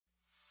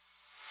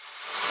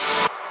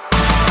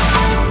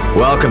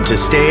Welcome to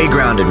Stay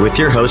Grounded with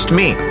your host,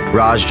 me,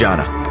 Raj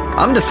Jana.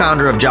 I'm the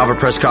founder of Java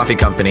Press Coffee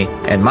Company,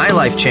 and my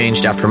life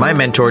changed after my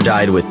mentor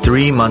died with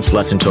 3 months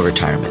left until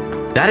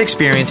retirement. That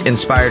experience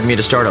inspired me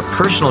to start a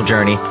personal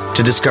journey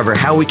to discover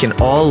how we can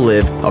all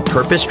live a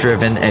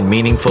purpose-driven and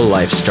meaningful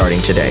life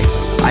starting today.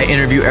 I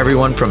interview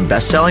everyone from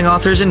best-selling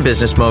authors and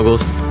business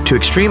moguls to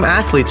extreme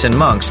athletes and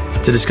monks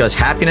to discuss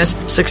happiness,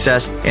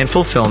 success, and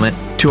fulfillment,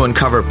 to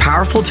uncover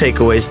powerful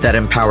takeaways that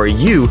empower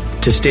you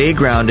to stay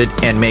grounded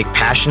and make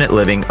passionate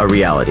living a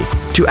reality.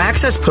 To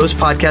access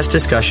post-podcast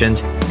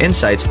discussions,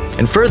 insights,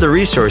 and further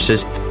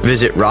resources,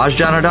 visit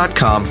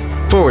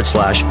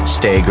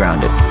rajjana.com/stay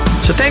grounded.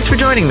 So thanks for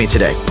joining me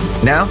today.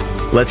 Now,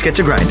 let's get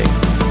to grinding.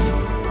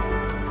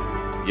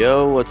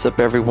 Yo, what's up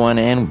everyone,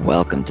 and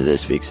welcome to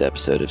this week's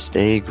episode of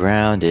Stay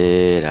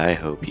Grounded. I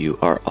hope you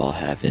are all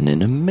having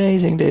an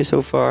amazing day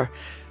so far.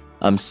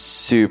 I'm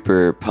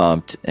super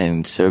pumped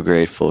and so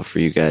grateful for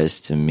you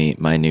guys to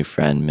meet my new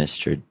friend,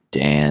 Mr.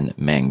 Dan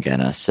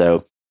Mangena.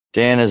 So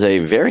Dan is a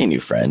very new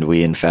friend.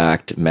 We, in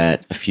fact,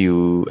 met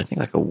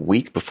like a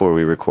week before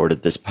we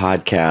recorded this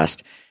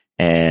podcast.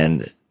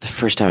 And the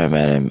first time I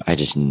met him, I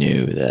just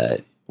knew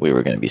that we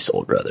were going to be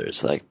soul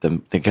brothers. Like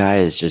the guy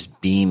is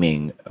just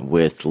beaming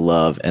with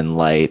love and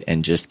light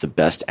and just the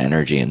best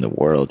energy in the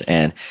world.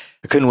 And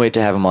I couldn't wait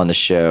to have him on the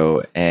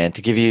show. And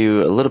to give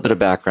you a little bit of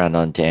background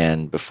on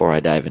Dan before I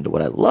dive into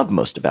what I love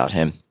most about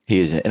him, he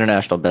is an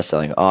international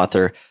best-selling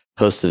author,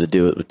 host of the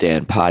Do It With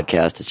Dan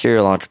podcast, a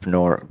serial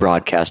entrepreneur, a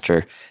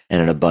broadcaster,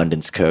 and an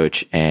abundance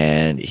coach.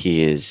 And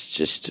he is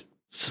just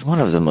one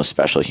of the most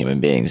special human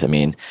beings. I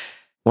mean,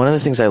 one of the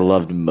things I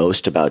loved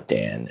most about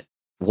Dan,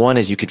 one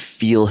is you could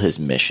feel his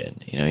mission.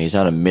 You know, he's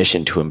on a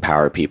mission to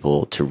empower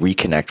people to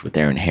reconnect with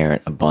their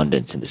inherent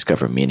abundance and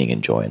discover meaning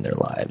and joy in their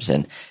lives.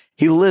 And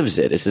he lives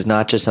it. This is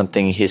not just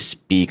something he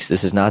speaks.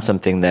 This is not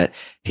something that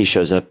he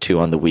shows up to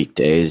on the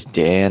weekdays.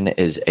 Dan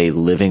is a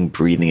living,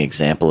 breathing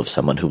example of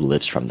someone who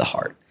lives from the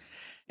heart.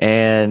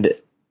 And,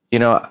 you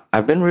know,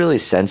 I've been really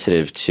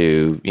sensitive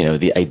to,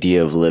 the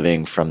idea of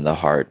living from the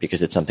heart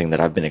because it's something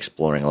that I've been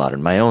exploring a lot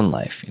in my own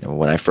life. You know,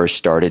 when I first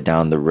started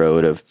down the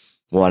road of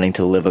wanting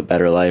to live a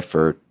better life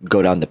or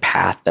go down the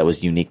path that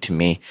was unique to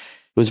me, it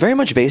was very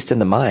much based in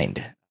the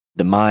mind.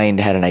 The mind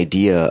had an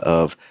idea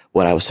of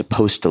what I was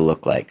supposed to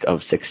look like,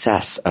 of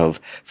success, of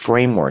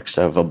frameworks,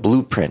 of a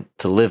blueprint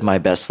to live my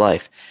best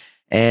life.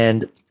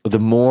 And the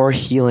more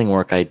healing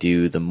work I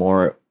do, the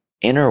more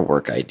inner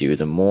work I do,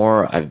 the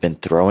more I've been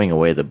throwing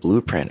away the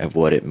blueprint of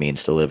what it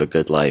means to live a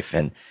good life.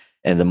 And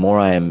the more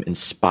I am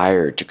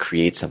inspired to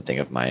create something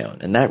of my own.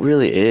 And that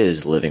really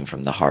is living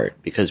from the heart,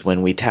 because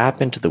when we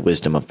tap into the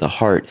wisdom of the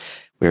heart,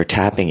 we're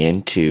tapping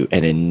into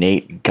an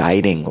innate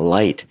guiding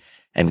light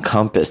and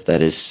compass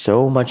that is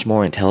so much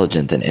more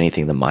intelligent than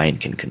anything the mind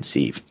can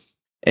conceive.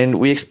 And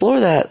we explore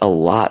that a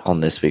lot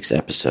on this week's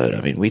episode.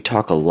 I mean, we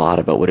talk a lot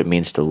about what it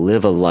means to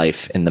live a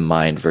life in the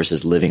mind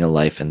versus living a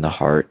life in the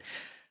heart,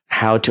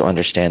 how to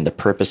understand the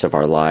purpose of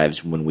our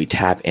lives when we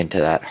tap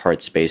into that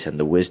heart space and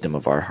the wisdom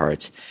of our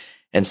hearts,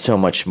 and so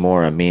much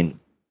more. I mean,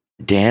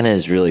 Dan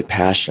is really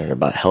passionate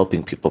about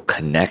helping people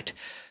connect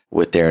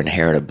with their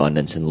inherent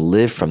abundance and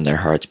live from their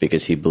hearts,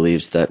 because he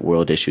believes that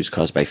world issues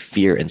caused by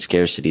fear and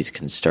scarcities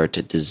can start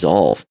to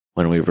dissolve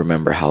when we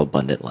remember how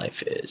abundant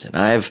life is. And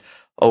I've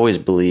always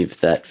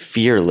believed that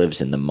fear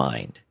lives in the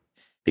mind,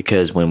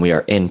 because when we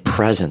are in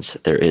presence,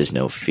 there is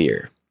no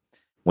fear.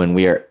 When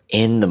we are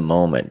in the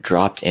moment,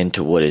 dropped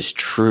into what is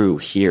true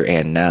here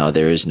and now,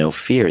 there is no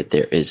fear.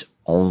 There is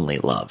only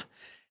love.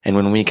 And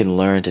when we can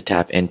learn to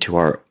tap into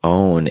our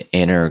own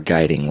inner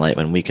guiding light,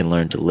 when we can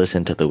learn to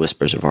listen to the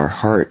whispers of our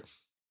heart,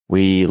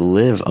 we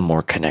live a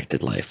more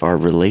connected life. Our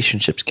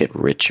relationships get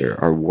richer,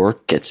 our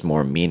work gets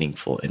more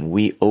meaningful, and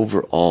we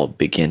overall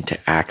begin to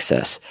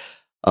access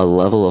a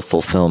level of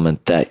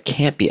fulfillment that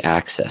can't be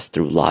accessed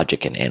through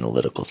logic and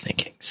analytical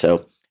thinking.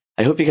 So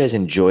I hope you guys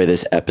enjoy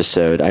this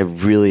episode. I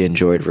really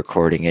enjoyed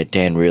recording it.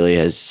 Dan really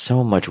has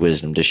so much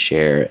wisdom to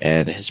share,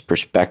 and his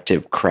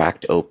perspective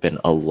cracked open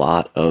a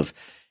lot of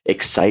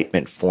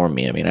excitement for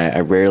me. I mean,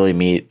 I rarely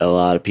meet a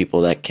lot of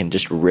people that can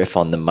just riff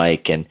on the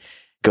mic and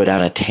go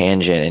down a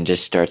tangent and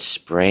just start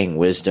spraying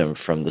wisdom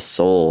from the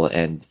soul.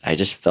 And I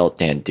just felt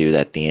Dan do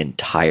that the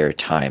entire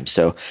time.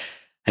 So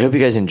I hope you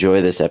guys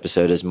enjoy this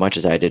episode as much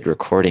as I did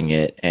recording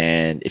it.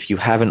 And if you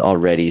haven't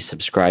already,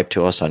 subscribe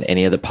to us on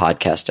any of the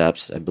podcast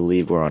apps. I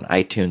believe we're on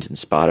iTunes and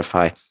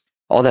Spotify.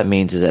 All that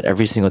means is that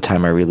every single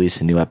time I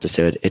release a new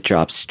episode, it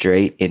drops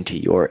straight into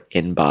your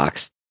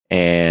inbox.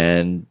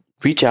 And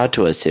reach out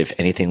to us if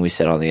anything we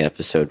said on the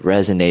episode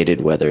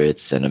resonated, whether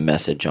it's in a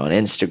message on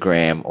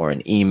Instagram or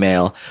an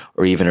email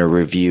or even a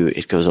review.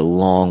 It goes a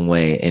long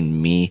way in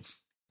me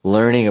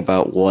learning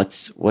about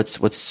what's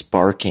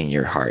sparking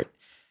your heart.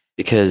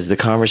 Because the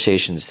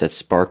conversations that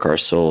spark our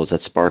souls,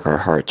 that spark our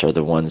hearts, are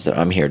the ones that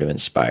I'm here to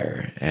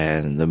inspire.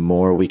 And the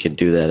more we can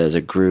do that as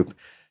a group,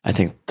 I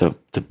think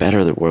the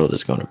better the world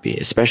is going to be,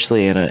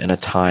 especially in a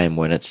time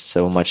when it's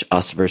so much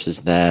us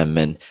versus them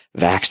and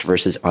vaxxed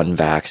versus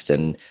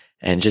unvaxxed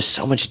and just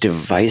so much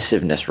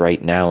divisiveness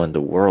right now in the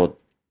world.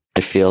 I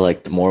I feel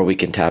like the more we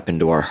can tap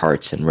into our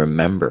hearts and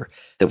remember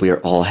that we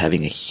are all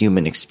having a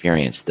human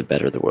experience, the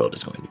better the world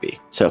is going to be.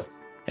 So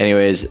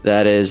anyways,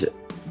 that is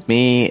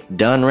me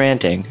done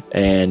ranting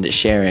and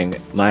sharing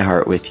my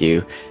heart with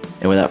you.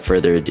 And without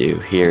further ado,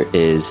 here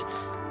is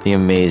the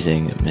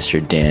amazing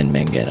Mr. Dan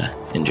Mangetta.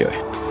 Enjoy.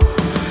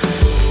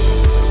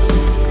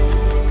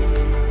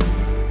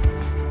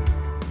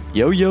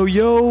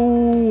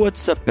 Yo,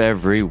 what's up,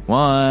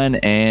 everyone?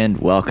 And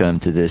welcome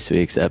to this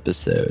week's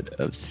episode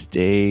of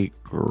Stay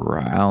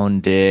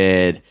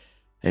Grounded.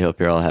 I hope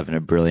you're all having a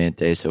brilliant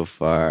day so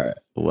far.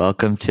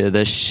 Welcome to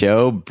the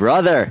show,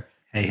 brother.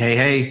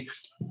 Hey.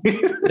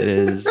 It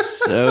is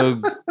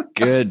so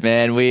good,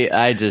 man.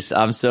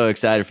 I'm so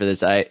excited for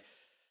this.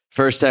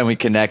 First time we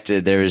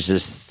connected,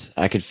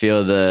 I could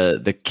feel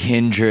the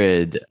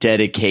kindred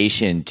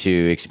dedication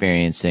to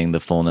experiencing the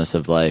fullness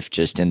of life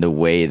just in the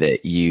way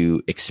that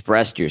you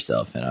expressed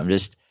yourself. And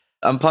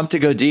I'm pumped to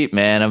go deep,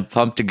 man. I'm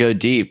pumped to go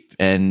deep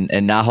and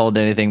not hold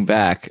anything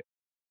back.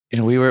 You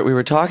know, we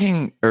were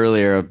talking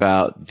earlier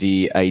about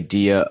the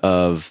idea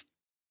of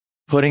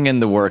putting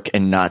in the work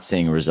and not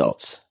seeing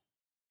results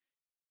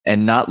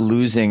and not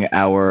losing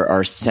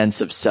our sense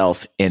of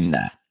self in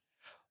that.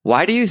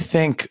 Why do you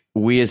think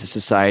we as a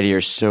society are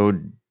so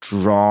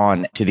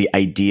drawn to the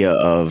idea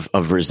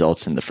of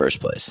results in the first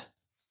place?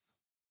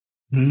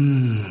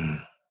 I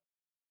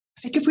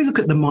think if we look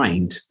at the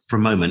mind for a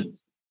moment,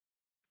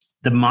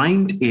 the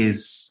mind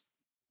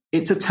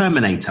it's a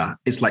terminator.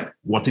 It's like,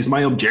 what is my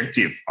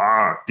objective?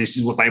 This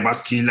is what I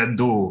must kill and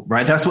do,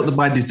 right? That's what the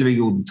mind is doing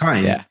all the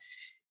time. Yeah.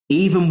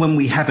 Even when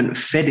we haven't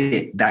fed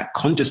it that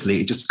consciously,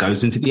 it just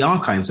goes into the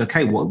archives.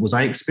 Okay, what was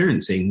I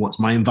experiencing? What's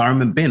my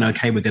environment been?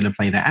 Okay, we're going to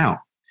play that out.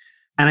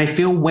 And I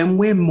feel when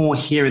we're more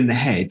here in the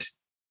head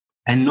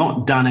and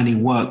not done any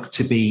work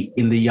to be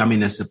in the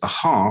yumminess of the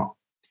heart,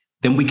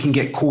 then we can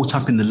get caught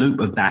up in the loop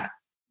of that.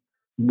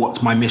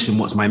 What's my mission?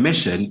 What's my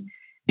mission?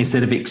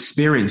 Instead of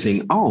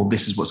experiencing,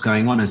 this is what's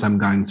going on as I'm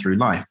going through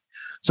life.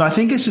 So I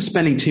think it's just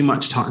spending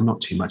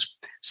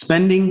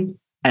spending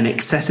an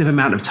excessive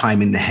amount of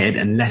time in the head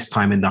and less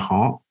time in the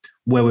heart,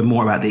 where we're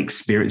more about the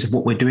experience of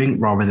what we're doing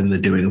rather than the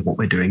doing of what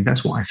we're doing.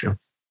 That's what I feel.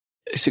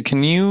 So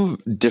can you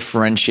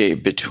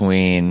differentiate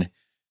between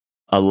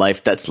a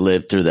life that's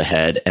lived through the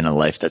head and a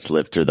life that's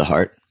lived through the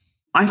heart?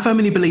 I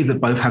firmly believe that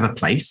both have a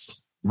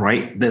place,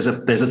 right? There's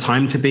a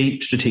time to be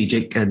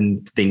strategic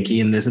and thinky,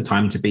 and there's a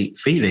time to be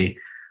feely.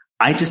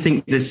 I just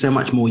think there's so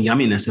much more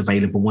yumminess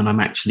available when I'm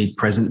actually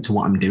present to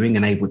what I'm doing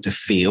and able to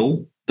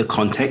feel the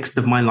context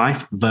of my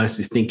life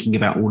versus thinking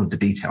about all of the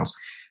details.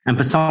 And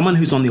for someone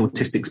who's on the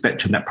autistic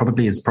spectrum, that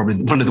probably is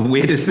one of the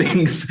weirdest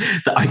things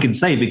that I can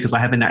say, because I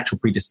have a natural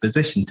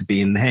predisposition to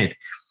be in the head.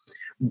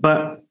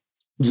 But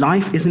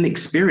life isn't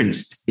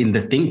experienced in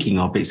the thinking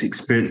of, it's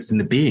experienced in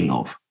the being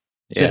of.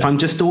 So if I'm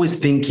just always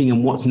thinking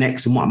and what's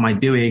next and what am I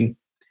doing,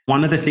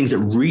 one of the things that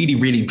really,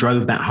 really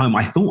drove that home,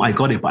 I thought I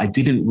got it, but I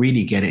didn't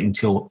really get it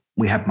until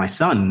we had my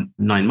son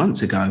 9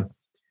 months ago.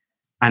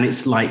 And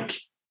it's like,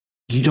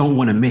 you don't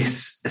want to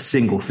miss a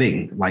single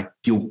thing. Like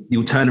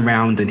you'll turn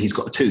around and he's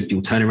got a tooth.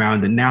 You'll turn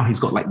around and now he's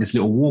got like this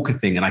little walker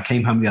thing. And I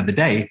came home the other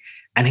day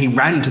and he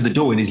ran to the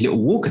door in his little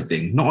walker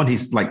thing, not on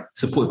his like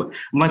support. But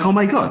I'm like, oh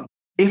my God,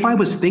 if I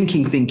was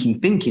thinking,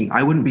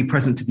 I wouldn't be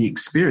present to the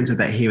experience of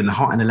that here in the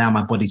heart and allow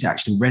my body to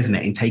actually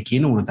resonate and take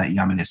in all of that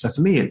yumminess. So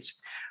for me, it's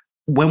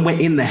when we're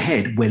in the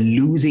head, we're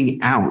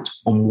losing out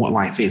on what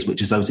life is,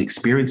 which is those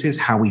experiences,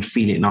 how we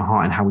feel it in our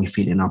heart and how we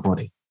feel it in our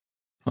body.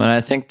 Well,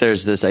 I think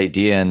there's this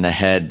idea in the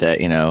head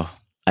that,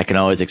 I can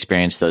always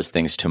experience those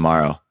things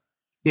tomorrow.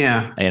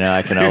 Yeah.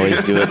 I can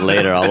always do it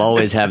later. I'll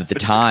always have the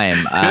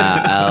time.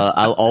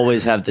 I'll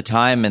always have the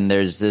time. And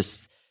there's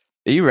this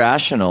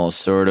irrational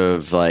sort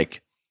of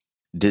like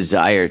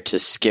desire to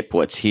skip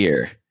what's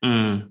here.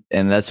 And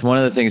that's one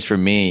of the things for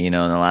me, in the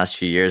last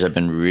few years, I've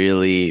been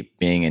really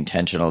being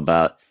intentional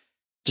about.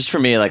 Just for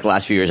me, like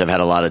last few years, I've had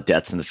a lot of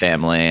debts in the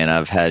family, and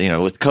I've had,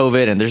 with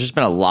COVID, and there's just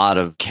been a lot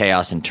of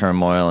chaos and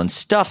turmoil and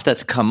stuff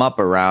that's come up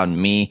around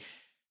me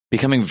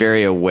becoming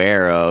very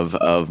aware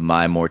of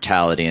my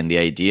mortality and the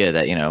idea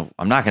that,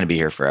 I'm not going to be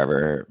here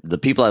forever. The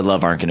people I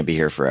love aren't going to be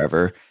here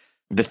forever.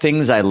 The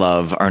things I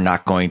love are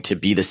not going to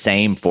be the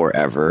same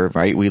forever,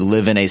 right? We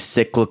live in a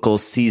cyclical,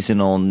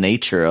 seasonal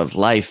nature of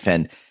life,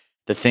 and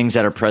the things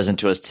that are present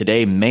to us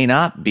today may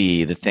not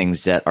be the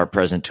things that are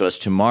present to us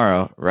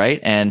tomorrow, right?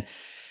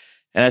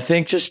 And I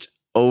think just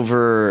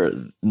over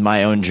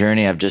my own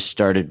journey, I've just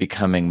started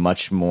becoming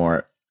much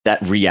more,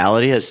 that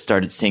reality has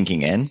started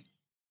sinking in.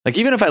 Like,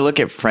 even if I look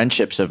at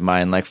friendships of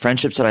mine, like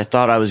friendships that I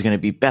thought I was going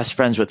to be best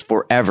friends with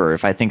forever,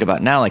 if I think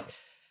about now, like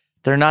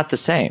they're not the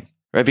same,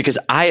 right? Because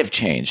I have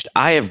changed.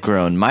 I have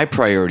grown. My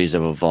priorities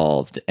have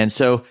evolved. And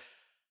so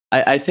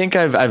I think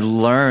I've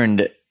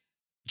learned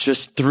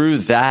just through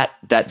that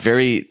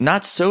very,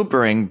 not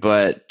sobering,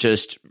 but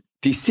just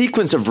the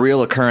sequence of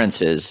real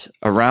occurrences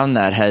around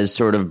that has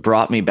sort of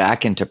brought me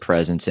back into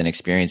presence and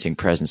experiencing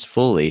presence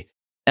fully.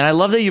 And I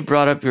love that you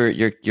brought up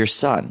your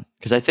son,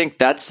 because I think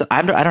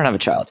I don't have a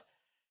child.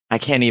 I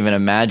can't even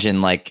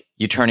imagine like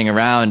you turning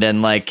around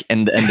and like,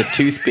 and the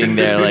tooth being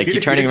there, like you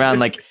turning around,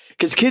 like,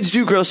 because kids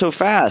do grow so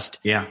fast.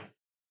 Yeah.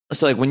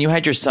 So like when you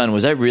had your son,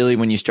 was that really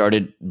when you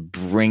started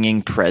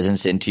bringing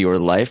presence into your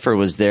life, or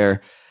was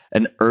there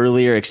an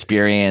earlier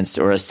experience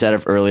or a set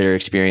of earlier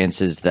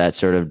experiences that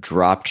sort of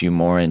dropped you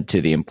more into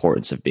the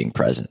importance of being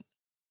present?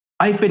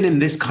 I've been in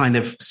this kind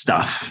of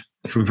stuff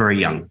from very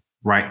young,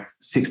 right?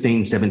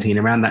 16, 17,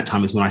 around that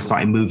time is when I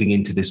started moving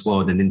into this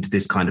world and into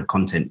this kind of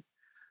content.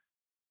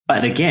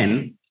 But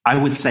again, I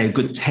would say a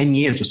good 10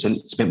 years or so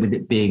spent with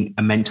it being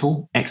a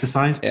mental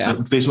exercise. Yeah.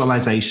 So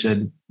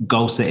visualization,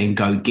 goal setting,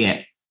 go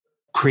get.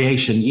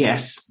 Creation,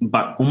 yes,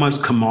 but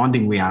almost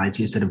commanding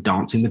reality instead of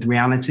dancing with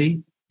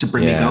reality to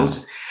bring me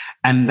goals.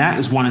 And that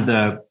is one of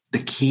the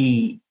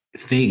key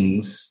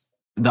things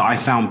that I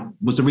found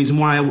was the reason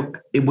why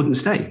it wouldn't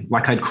stay.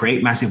 Like I'd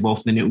create massive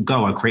wealth, then it would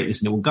go. I'd create this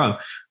and it would go.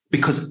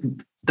 Because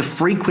the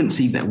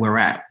frequency that we're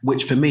at,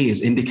 which for me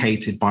is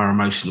indicated by our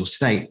emotional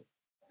state,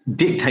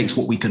 dictates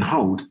what we can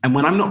hold. And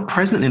when I'm not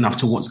present enough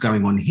to what's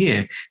going on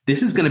here,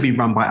 this is going to be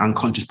run by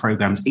unconscious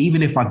programs,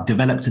 even if I've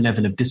developed a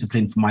level of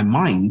discipline for my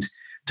mind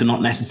to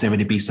not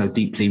necessarily be so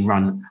deeply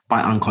run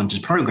by unconscious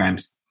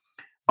programs.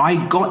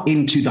 I got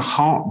into the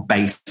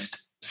heart-based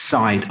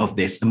side of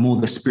this and more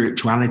the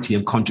spirituality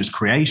of conscious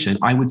creation,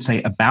 I would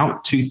say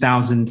about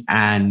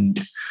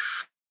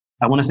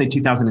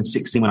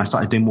 2016 when I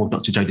started doing more of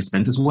Dr. Joe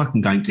Dispenza's work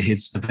and going to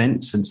his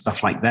events and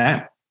stuff like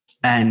that,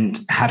 and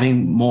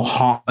having more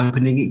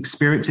heart-opening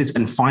experiences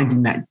and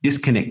finding that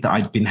disconnect that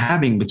I'd been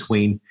having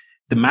between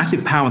the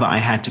massive power that I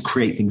had to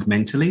create things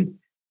mentally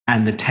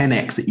and the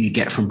 10x that you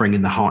get from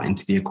bringing the heart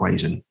into the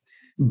equation.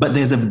 But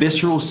there's a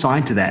visceral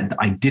side to that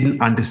I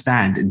didn't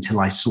understand until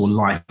I saw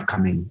life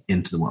coming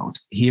into the world.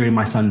 Hearing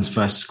my son's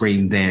first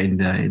scream there in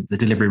the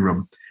delivery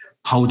room,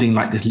 holding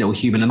like this little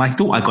human. And I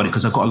thought I got it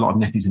because I've got a lot of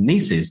nephews and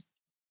nieces.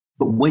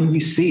 But when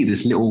you see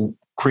this little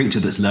creature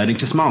that's learning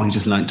to smile, he's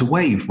just learned to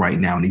wave right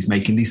now and he's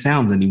making these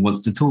sounds and he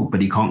wants to talk,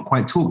 but he can't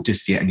quite talk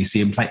just yet. And you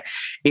see him play.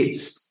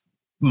 It's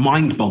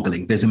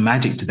mind-boggling. There's a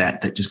magic to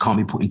that just can't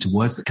be put into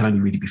words, that can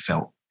only really be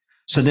felt.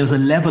 So there's a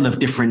level of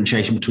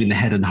differentiation between the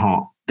head and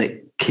heart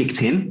that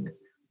kicked in,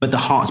 but the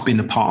heart's been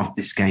a part of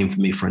this game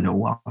for me for a little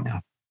while now.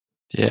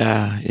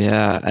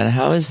 Yeah. And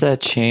how has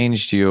that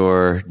changed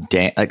your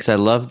dance? Because I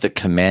love the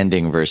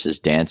commanding versus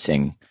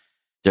dancing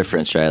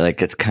difference, right?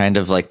 Like it's kind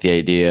of like the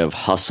idea of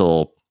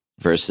hustle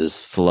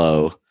versus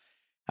flow.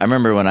 I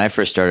remember when I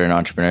first started in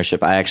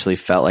entrepreneurship, I actually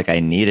felt like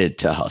I needed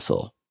to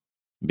hustle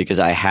because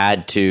I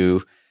had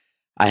to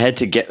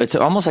get, it's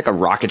almost like a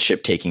rocket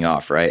ship taking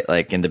off, right?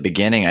 Like in the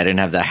beginning, I didn't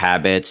have the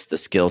habits, the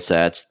skill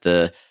sets,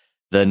 the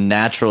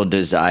natural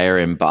desire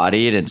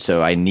embodied. And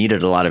so I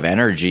needed a lot of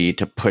energy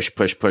to push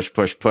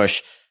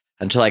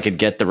until I could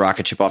get the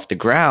rocket ship off the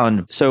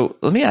ground. So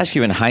let me ask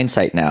you in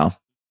hindsight now,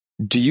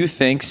 do you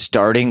think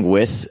starting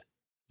with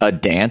a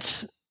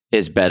dance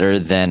is better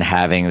than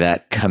having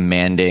that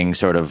commanding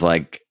sort of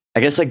like,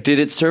 I guess like, did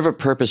it serve a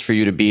purpose for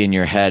you to be in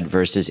your head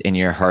versus in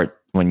your heart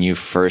when you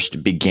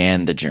first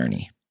began the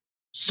journey?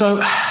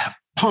 So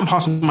part and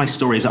parcel of my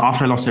story is that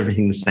after I lost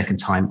everything the second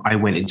time, I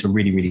went into a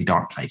really, really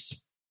dark place.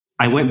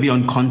 I went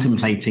beyond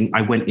contemplating.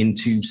 I went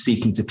into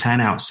seeking to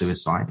plan out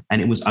suicide.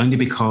 And it was only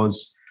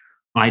because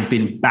I'd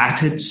been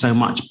battered so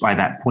much by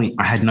that point.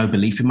 I had no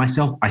belief in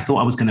myself. I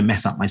thought I was going to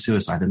mess up my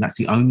suicide. And that's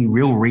the only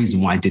real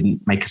reason why I didn't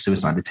make a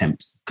suicide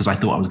attempt, because I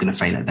thought I was going to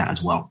fail at that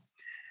as well.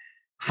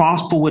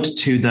 Fast forward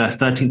to the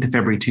 13th of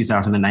February,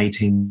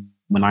 2018,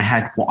 when I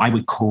had what I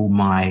would call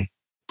my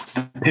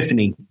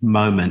epiphany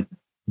moment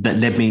that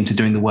led me into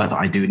doing the work that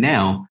I do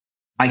now.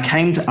 I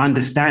came to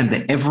understand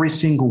that every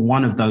single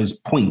one of those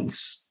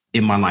points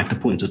in my life, the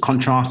points of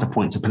contrast, the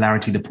points of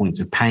polarity, the points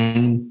of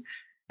pain,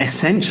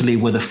 essentially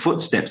were the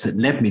footsteps that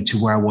led me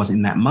to where I was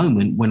in that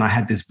moment when I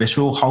had this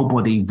visceral, whole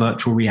body,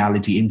 virtual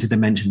reality,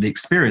 interdimensional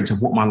experience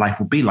of what my life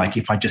would be like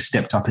if I just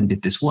stepped up and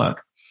did this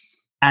work.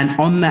 And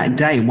on that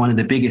day, one of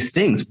the biggest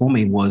things for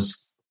me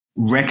was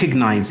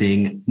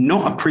recognizing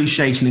not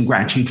appreciation and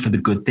gratitude for the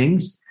good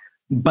things,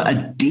 but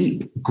a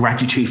deep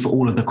gratitude for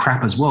all of the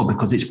crap as well,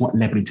 because it's what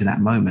led me to that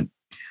moment.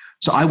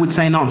 So I would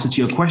say in answer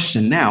to your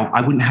question now,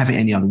 I wouldn't have it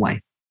any other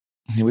way.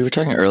 We were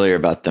talking earlier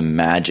about the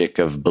magic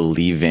of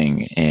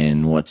believing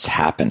in what's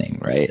happening,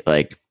 right?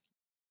 Like,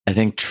 I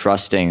think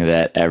trusting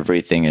that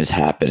everything is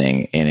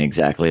happening in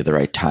exactly the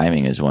right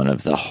timing is one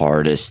of the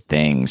hardest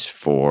things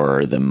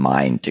for the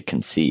mind to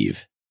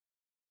conceive.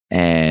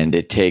 And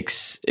it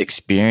takes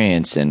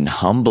experience and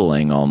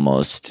humbling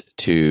almost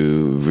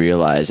to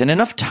realize, and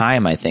enough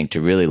time, I think,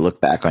 to really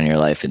look back on your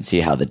life and see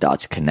how the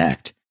dots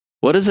connect.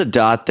 What is a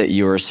dot that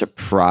you were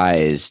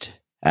surprised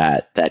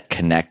at that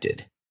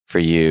connected for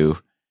you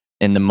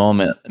in the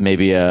moment?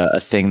 Maybe a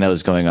thing that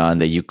was going on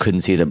that you couldn't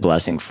see the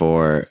blessing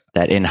for,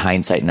 that in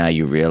hindsight now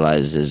you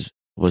realize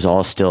was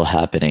all still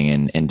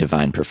happening in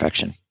divine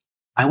perfection.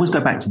 I always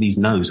go back to these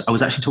no's. I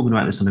was actually talking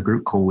about this on a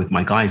group call with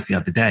my guys the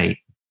other day.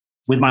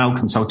 With my old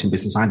consulting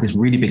business, I had this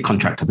really big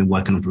contract I've been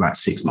working on for about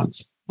 6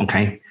 months.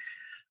 Okay.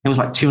 It was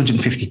like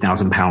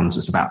 £250,000.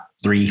 It's about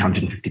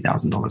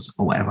 $350,000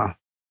 or whatever.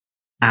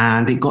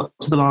 And it got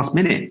to the last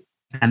minute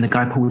And the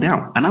guy pulled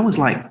out. And I was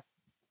like,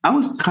 I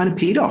was kind of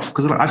peed off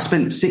because I've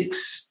spent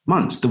 6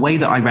 months. The way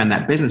that I ran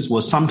that business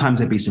was sometimes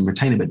there'd be some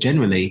retainer, but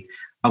generally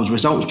I was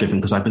results driven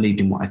because I believed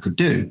in what I could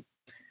do.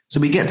 So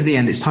we get to the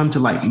end, it's time to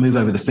like move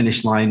over the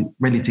finish line,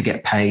 ready to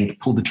get paid,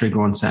 pull the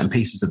trigger on certain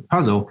pieces of the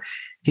puzzle.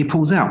 He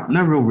pulls out,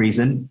 no real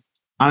reason.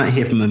 I don't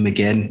hear from him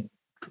again,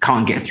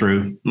 can't get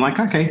through. I'm like,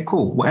 okay,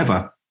 cool,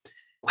 whatever.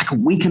 Like a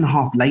week and a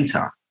half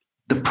later,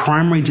 the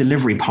primary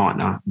delivery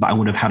partner that I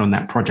would have had on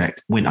that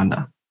project went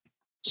under.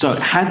 So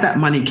had that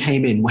money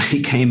came in when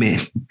it came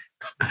in,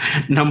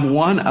 number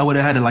one, I would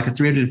have had like a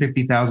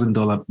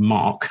 $350,000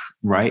 mark,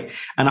 right?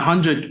 And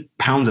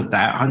 £100 of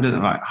that,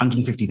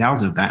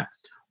 150,000 of that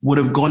would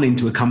have gone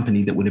into a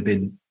company that would have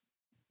been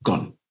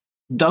gone.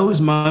 Those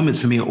moments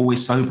for me are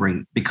always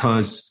sobering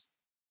because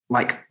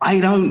like, I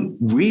don't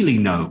really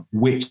know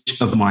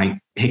which of my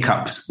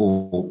hiccups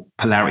or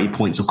polarity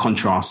points or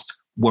contrast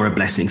were a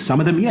blessing. Some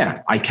of them,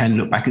 yeah, I can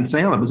look back and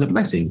say, oh, it was a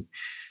blessing.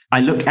 I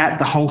look at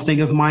the whole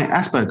thing of my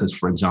Asperger's,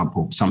 for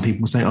example. Some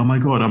people say, oh my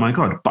God.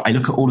 But I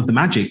look at all of the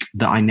magic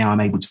that I now am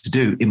able to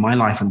do in my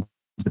life and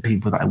the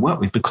people that I work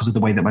with because of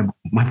the way that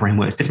my brain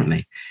works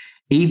differently.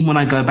 Even when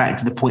I go back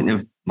to the point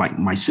of like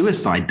my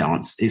suicide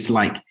dance, it's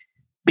like,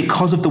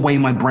 because of the way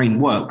my brain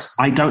works,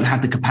 I don't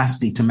have the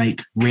capacity to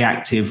make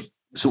reactive,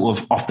 sort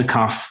of off the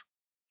cuff,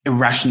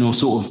 irrational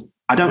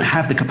I don't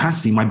have the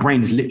capacity. My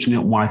brain is literally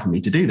not wired for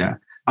me to do that.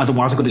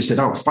 Otherwise I could have said,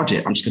 oh, fudge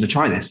it, I'm just going to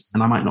try this.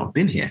 And I might not have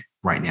been here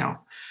right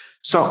now.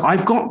 So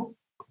I've got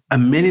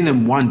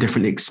 1,000,001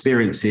 different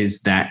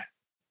experiences that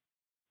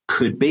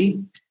could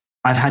be.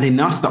 I've had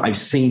enough that I've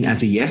seen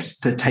as a yes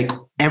to take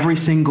every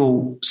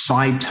single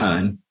side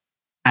turn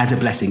as a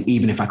blessing,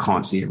 even if I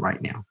can't see it right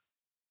now.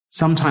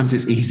 Sometimes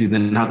it's easier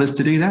than others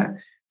to do that,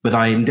 but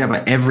I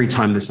endeavor every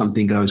time that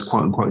something goes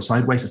quote unquote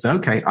sideways to say,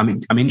 okay,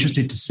 I'm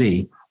interested to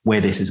see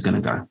where this is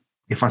going to go,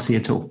 if I see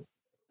it all.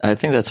 I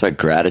think that's why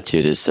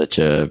gratitude is such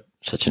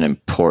an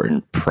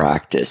important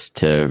practice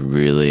to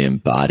really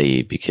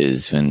embody,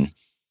 because when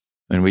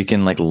we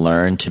can like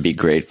learn to be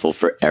grateful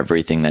for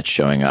everything that's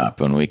showing up,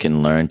 when we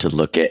can learn to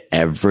look at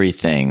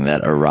everything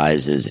that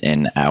arises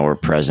in our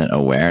present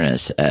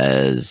awareness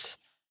as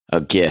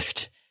a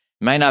gift.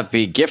 It might not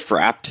be gift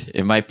wrapped.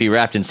 It might be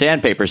wrapped in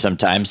sandpaper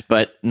sometimes,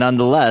 but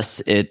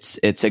nonetheless, it's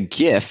a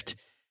gift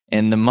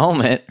in the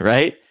moment,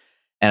 right?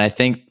 And I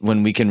think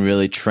when we can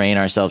really train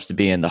ourselves to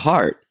be in the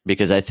heart,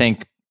 because I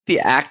think the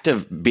act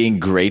of being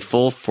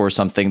grateful for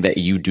something that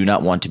you do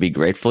not want to be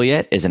grateful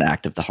yet is an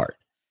act of the heart.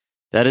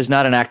 That is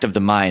not an act of the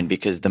mind,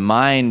 because the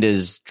mind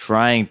is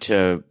trying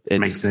to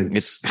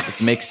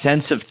make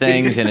sense of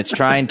things, and it's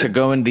trying to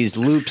go in these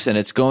loops, and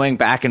it's going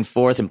back and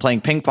forth and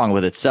playing ping pong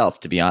with itself,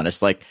 to be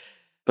honest.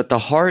 But the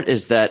heart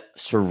is that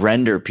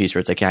surrender piece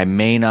where it's like, I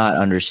may not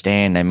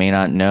understand, I may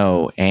not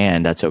know,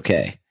 and that's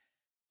okay.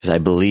 Because I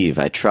believe,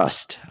 I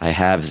trust, I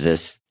have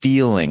this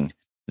feeling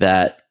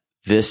that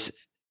this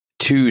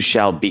too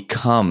shall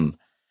become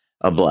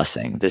a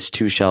blessing. This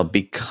too shall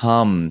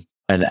become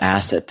an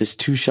asset. This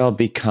too shall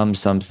become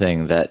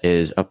something that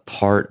is a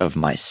part of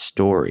my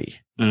story.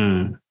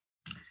 For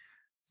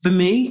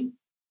me,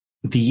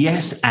 the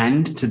yes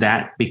and to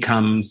that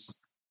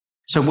becomes,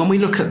 so when we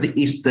look at the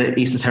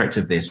esoterics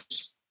of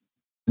this,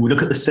 we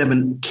look at the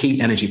 7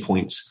 key energy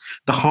points.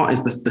 The heart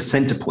is the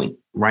center point,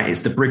 right?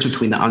 It's the bridge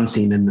between the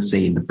unseen and the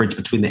seen, the bridge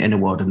between the inner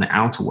world and the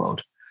outer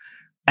world.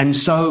 And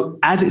so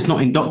as it's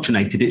not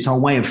indoctrinated, it's our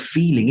way of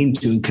feeling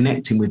into and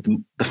connecting with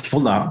the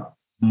fuller,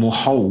 more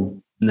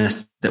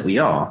wholeness that we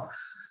are.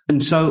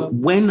 And so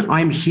when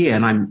I'm here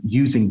and I'm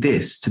using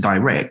this to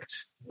direct,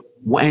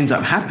 what ends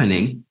up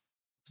happening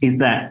is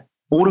that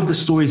all of the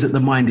stories that the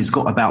mind has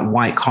got about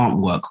why it can't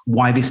work,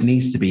 why this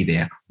needs to be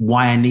there,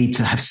 why I need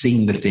to have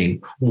seen the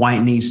thing, why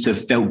it needs to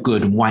have felt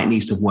good, and why it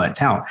needs to have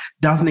worked out,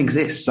 doesn't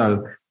exist.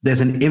 So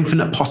there's an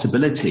infinite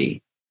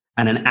possibility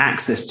and an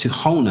access to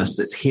wholeness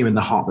that's here in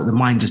the heart that the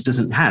mind just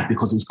doesn't have,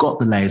 because it's got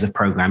the layers of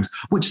programs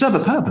which serve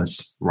a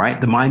purpose, right?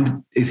 The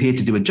mind is here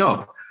to do a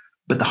job,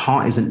 but the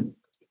heart isn't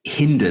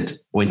hindered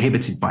or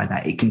inhibited by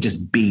that. It can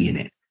just be in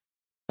it.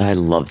 I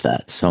love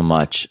that so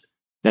much.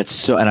 And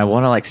I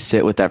want to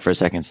sit with that for a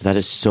second. So that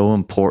is so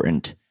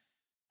important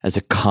as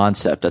a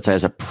concept. That's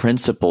as a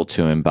principle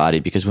to embody,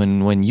 because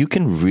when you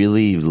can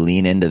really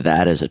lean into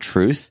that as a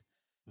truth,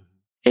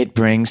 it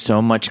brings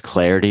so much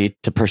clarity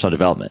to personal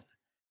development.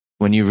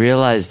 When you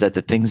realize that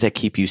the things that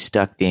keep you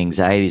stuck, the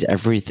anxieties,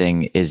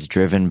 everything is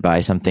driven by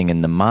something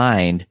in the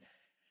mind,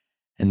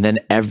 and then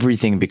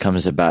everything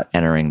becomes about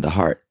entering the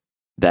heart.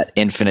 That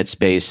infinite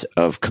space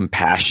of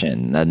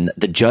compassion, and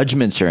the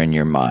judgments are in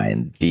your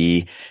mind,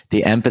 the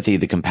empathy,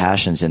 the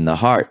compassion's in the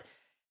heart.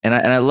 And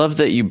I love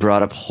that you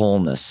brought up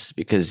wholeness,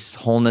 because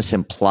wholeness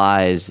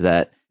implies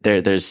that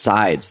there's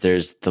sides,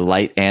 there's the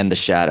light and the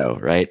shadow,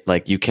 right?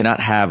 Like you cannot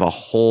have a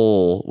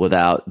whole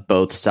without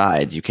both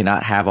sides. You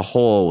cannot have a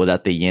whole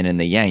without the yin and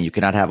the yang. You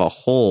cannot have a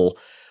whole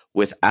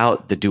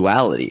without the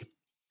duality.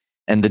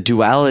 And the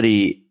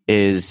duality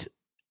is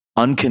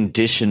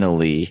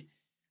unconditionally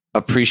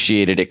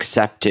appreciated,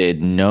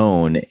 accepted,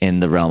 known in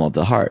the realm of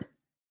the heart.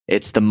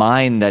 It's the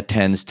mind that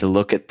tends to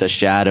look at the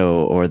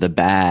shadow or the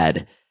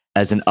bad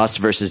as an us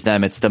versus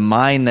them. It's the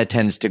mind that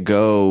tends to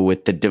go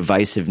with the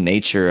divisive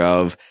nature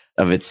of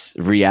its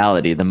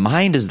reality. The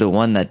mind is the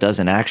one that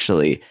doesn't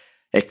actually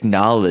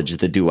acknowledge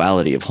the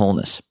duality of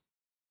wholeness.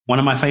 One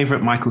of my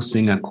favorite Michael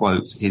Singer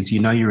quotes is, "You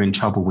know you're in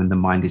trouble when the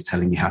mind is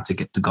telling you how to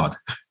get to God."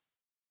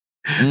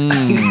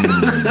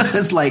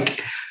 It's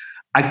like,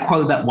 I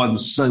quote that one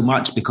so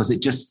much because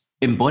it just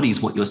embodies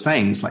what you're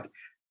saying. It's like,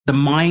 the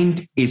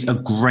mind is a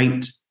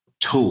great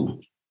tool.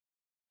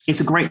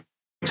 It's a great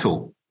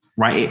tool,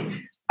 right?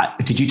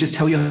 Did you just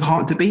tell your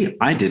heart to beat?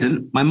 I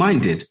didn't. My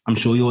mind did. I'm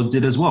sure yours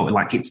did as well.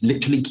 Like, it's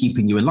literally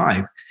keeping you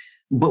alive.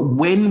 But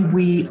when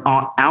we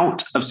are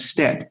out of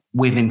step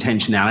with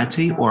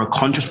intentionality or a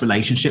conscious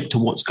relationship to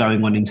what's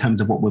going on in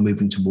terms of what we're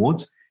moving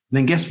towards,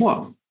 then guess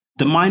what?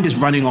 The mind is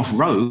running off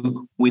road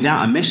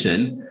without a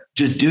mission,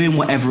 just doing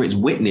whatever it's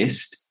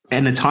witnessed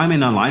in a time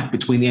in our life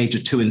between the age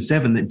of 2 and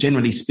 7 that,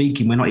 generally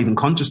speaking, we're not even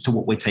conscious to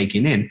what we're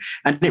taking in,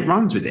 and it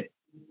runs with it.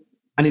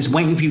 And it's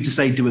waiting for you to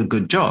say, do a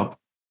good job.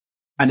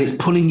 And it's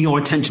pulling your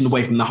attention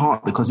away from the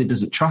heart because it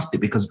doesn't trust it,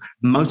 because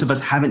most of us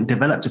haven't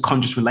developed a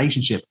conscious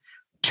relationship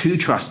to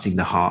trusting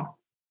the heart.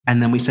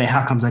 And then we say,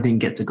 how comes I didn't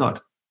get to God?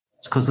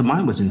 It's because the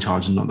mind was in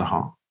charge and not the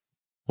heart.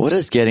 What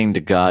does getting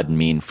to God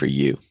mean for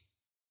you?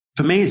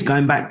 For me, it's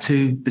going back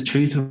to the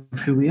truth of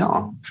who we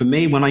are. For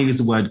me, when I use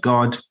the word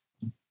God,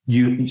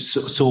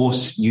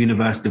 source,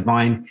 universe,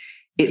 divine,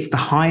 it's the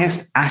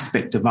highest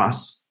aspect of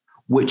us,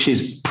 which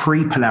is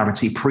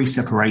pre-polarity,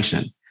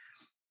 pre-separation.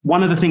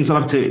 One of the things I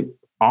love to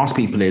ask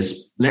people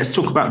is, let's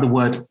talk about the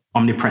word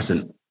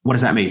omnipresent. What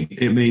does that mean?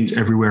 It means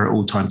everywhere at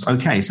all times.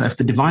 Okay, so if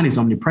the divine is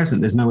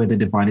omnipresent, there's no way the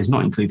divine is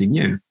not, including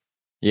you.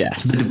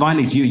 Yes. So the divine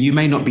is you. You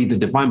may not be the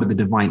divine, but the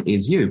divine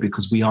is you,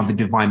 because we are the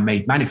divine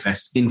made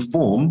manifest in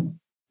form,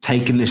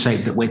 taking the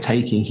shape that we're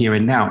taking here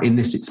and now in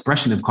this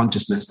expression of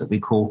consciousness that we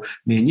call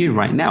me and you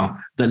right now,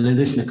 that the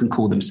listener can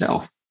call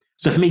themselves.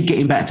 So for me,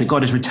 getting back to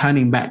God is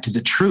returning back to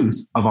the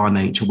truth of our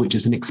nature, which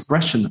is an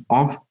expression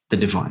of the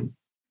divine.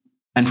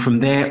 And from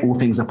there, all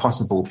things are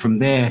possible. From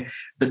there,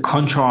 the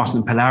contrast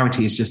and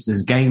polarity is just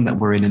this game that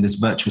we're in this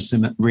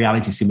virtual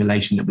reality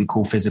simulation that we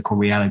call physical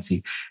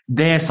reality.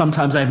 There,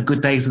 sometimes I have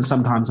good days and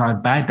sometimes I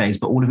have bad days,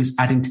 but all of it's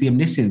adding to the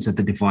omniscience of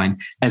the divine,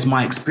 as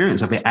my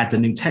experience of it adds a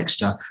new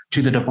texture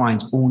to the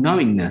divine's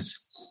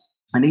all-knowingness.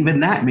 And even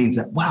that means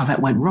that, wow,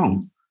 that went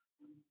wrong.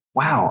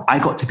 Wow, I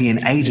got to be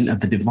an agent of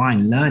the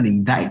divine,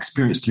 learning that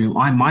experience through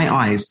my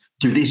eyes,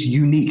 through this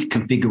unique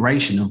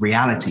configuration of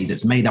reality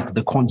that's made up of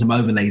the quantum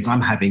overlays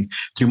I'm having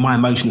through my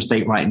emotional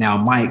state right now,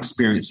 my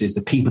experiences,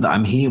 the people that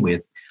I'm here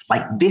with.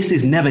 Like, this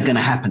is never going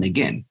to happen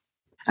again.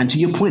 And to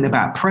your point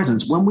about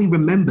presence, when we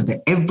remember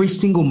that every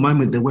single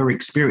moment that we're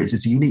experiencing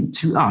is unique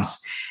to us,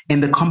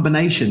 in the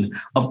combination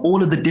of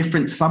all of the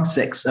different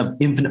subsets of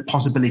infinite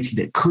possibility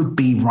that could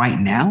be right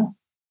now,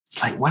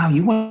 it's like, wow,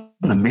 you want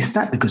to miss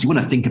that because you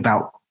want to think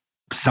about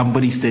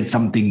somebody said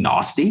something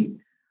nasty,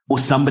 or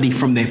somebody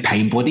from their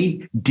pain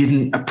body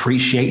didn't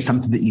appreciate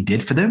something that you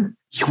did for them.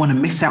 You want to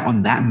miss out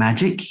on that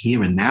magic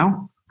here and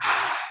now?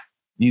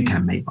 You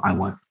can, mate, but I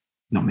won't.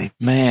 Not me.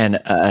 Man,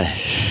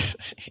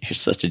 you're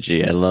such a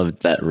G. I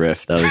loved that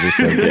riff. That was just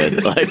so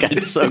good. Like, I'm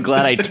so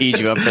glad I teed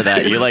you up for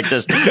that. You like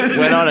just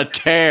went on a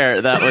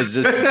tear. That was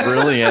just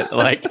brilliant.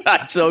 Like,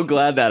 I'm so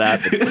glad that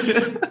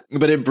happened.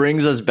 But it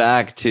brings us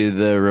back to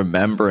the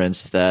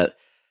remembrance that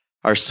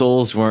our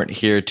souls weren't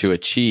here to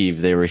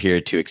achieve. They were here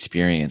to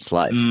experience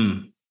life.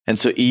 And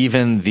so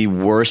even the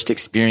worst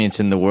experience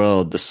in the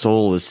world, the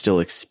soul is still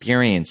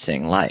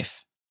experiencing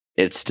life.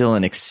 It's still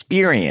an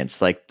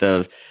experience, like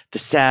the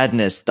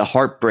sadness, the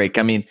heartbreak.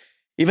 I mean,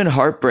 even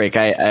heartbreak,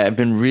 I've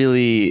been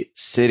really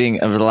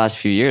sitting over the last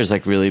few years,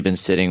 like really been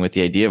sitting with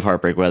the idea of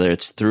heartbreak, whether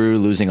it's through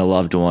losing a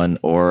loved one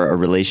or a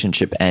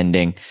relationship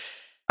ending.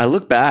 I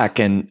look back,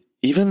 and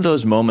even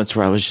those moments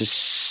where I was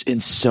just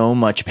in so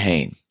much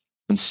pain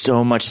and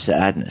so much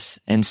sadness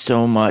and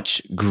so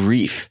much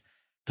grief,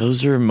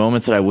 those are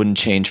moments that I wouldn't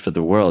change for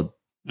the world,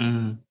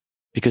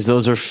 because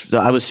those are,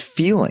 I was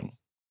feeling.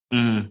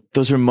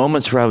 Those are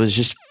moments where I was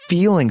just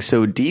feeling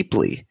so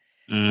deeply.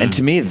 And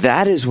to me,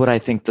 that is what I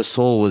think the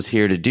soul was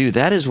here to do.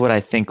 That is what I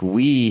think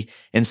we,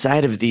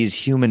 inside of these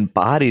human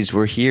bodies,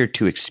 were here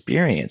to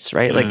experience,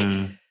 right? Like,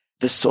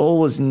 the soul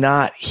was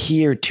not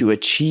here to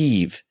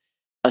achieve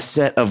a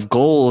set of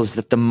goals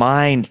that the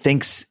mind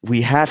thinks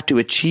we have to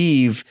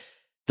achieve.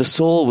 The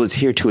soul was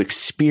here to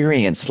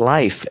experience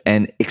life,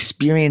 and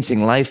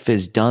experiencing life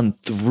is done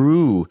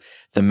through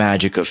the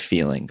magic of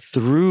feeling,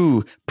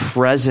 through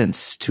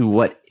presence to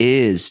what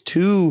is,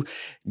 to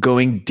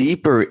going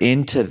deeper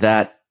into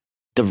that,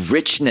 the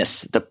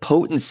richness, the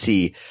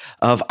potency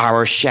of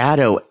our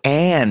shadow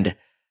and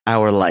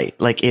our light.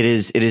 Like, it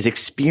is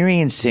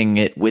experiencing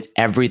it with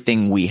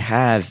everything we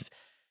have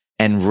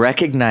and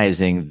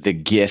recognizing the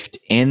gift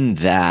in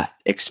that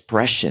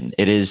expression.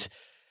 It is.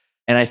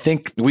 And I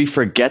think we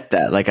forget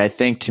that. Like, I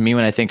think, to me,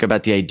 when I think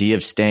about the idea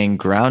of staying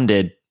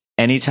grounded,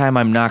 anytime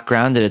I'm not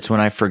grounded, it's when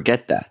I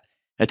forget that.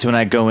 It's when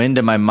I go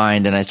into my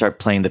mind and I start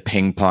playing the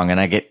ping pong and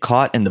I get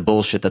caught in the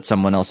bullshit that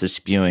someone else is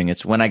spewing.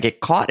 It's when I get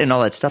caught in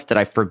all that stuff that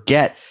I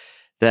forget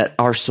that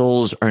our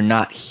souls are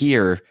not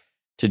here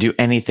to do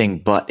anything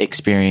but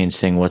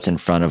experiencing what's in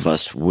front of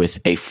us with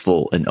a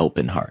full and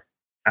open heart.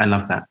 I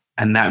love that.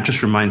 And that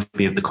just reminds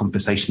me of the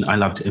conversation I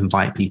love to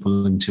invite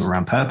people into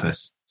around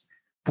purpose.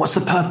 What's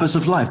the purpose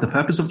of life? The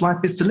purpose of life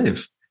is to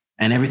live,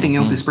 and everything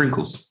else is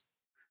sprinkles.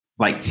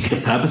 Like,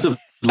 the purpose of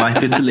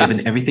life is to live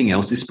and everything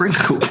else is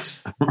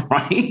sprinkles,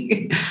 right?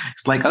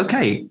 It's like,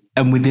 okay.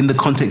 And within the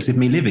context of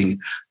me living,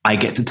 I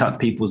get to touch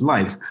people's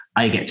lives.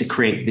 I get to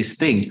create this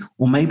thing.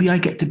 Or maybe I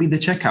get to be the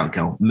checkout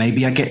girl.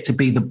 Maybe I get to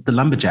be the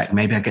lumberjack.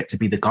 Maybe I get to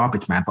be the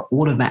garbage man. But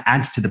all of that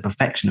adds to the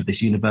perfection of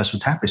this universal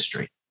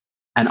tapestry.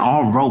 And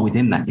our role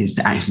within that is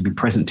to actually be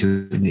present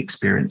to it and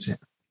experience it.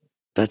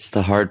 That's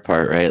the hard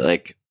part, right?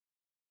 Like,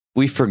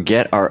 we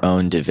forget our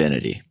own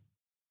divinity.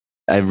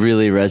 I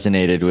really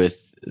resonated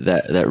with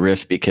that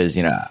riff because,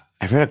 you know,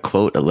 I read a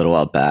quote a little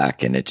while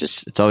back and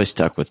it's always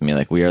stuck with me.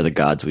 Like, we are the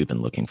gods we've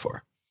been looking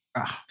for.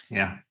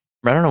 Yeah.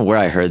 I don't know where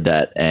I heard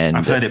that. And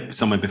I've heard it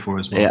somewhere before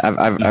as well. Yeah,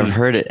 I've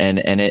heard it. And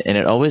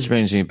it always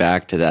brings me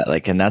back to that.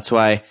 Like, and that's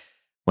why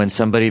when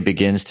somebody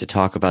begins to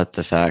talk about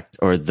the fact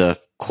or the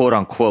quote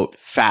unquote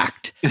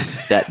fact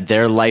that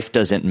their life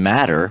doesn't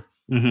matter,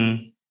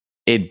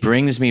 it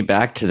brings me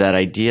back to that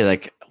idea.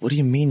 Like, what do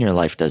you mean your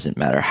life doesn't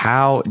matter?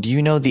 How do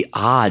you know the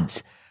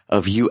odds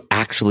of you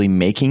actually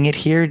making it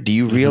here? Do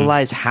you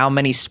realize how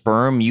many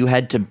sperm you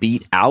had to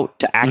beat out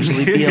to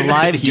actually be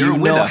alive? Do you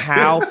know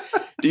how?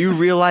 Do you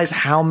realize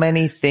how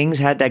many things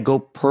had to go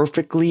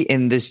perfectly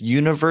in this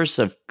universe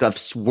of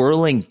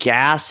swirling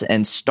gas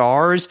and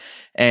stars,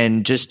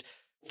 and just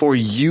for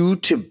you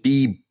to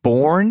be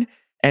born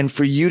and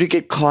for you to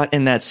get caught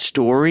in that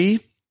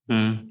story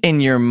in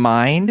your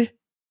mind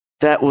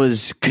that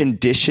was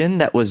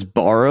conditioned, that was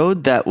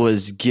borrowed, that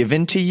was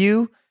given to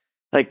you?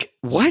 Like,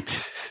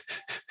 what?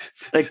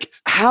 Like,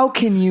 how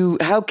can you,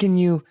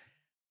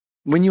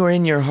 when you are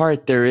in your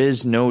heart, there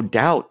is no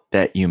doubt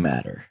that you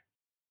matter?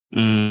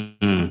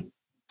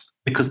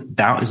 Because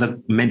doubt is a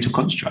mental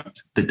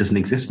construct that doesn't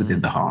exist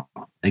within the heart.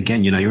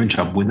 Again, you know, you're in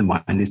trouble with the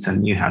mind is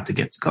telling you how to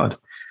get to God.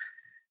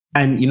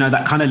 And, you know,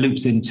 that kind of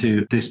loops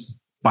into this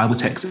Bible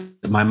text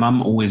that my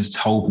mum always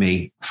told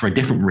me for a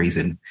different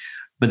reason,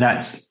 but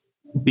that's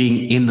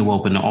being in the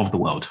world, but not of the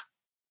world.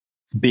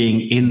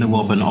 Being in the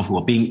world, but not of the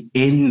world. Being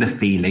in the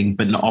feeling,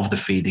 but not of the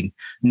feeling.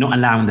 Not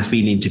allowing the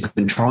feeling to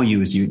control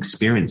you as you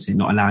experience it.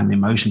 Not allowing the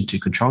emotion to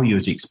control you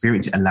as you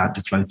experience it. Allow it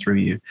to flow through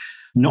you.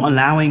 Not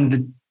allowing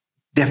the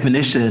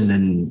definition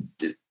and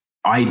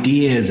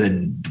ideas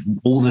and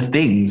all the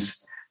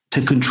things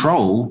to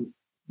control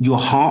your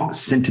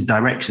heart-centered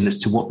direction as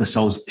to what the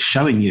soul's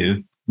showing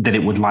you that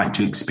it would like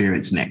to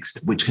experience next,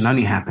 which can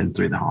only happen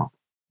through the heart.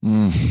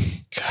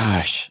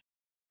 Gosh,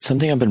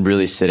 something I've been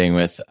really sitting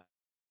with.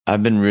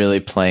 I've been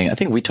really playing. I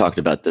think we talked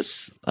about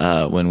this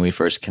when we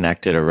first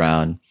connected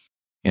around,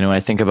 you know, I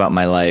think about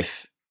my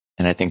life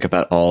and I think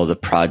about all the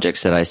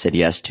projects that I said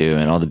yes to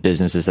and all the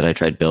businesses that I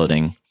tried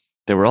building.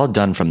 They were all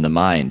done from the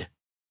mind,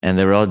 and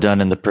they were all done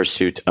in the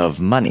pursuit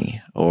of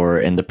money, or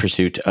in the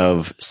pursuit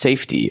of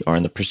safety, or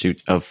in the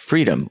pursuit of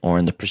freedom, or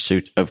in the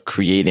pursuit of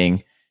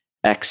creating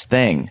X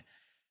thing.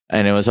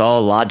 And it was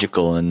all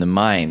logical in the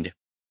mind.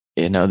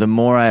 You know, the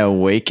more I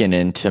awaken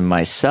into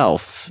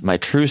myself, my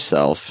true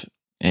self,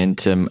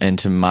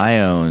 into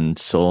my own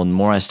soul, and the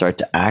more I start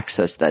to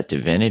access that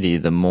divinity,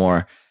 the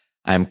more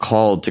I'm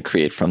called to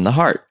create from the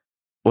heart.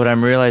 What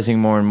I'm realizing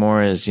more and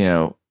more is, you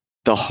know,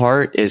 the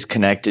heart is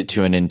connected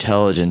to an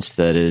intelligence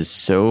that is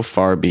so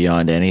far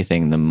beyond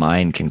anything the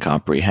mind can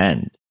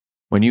comprehend.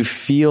 When you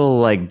feel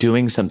like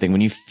doing something,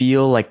 when you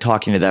feel like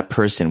talking to that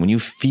person, when you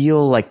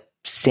feel like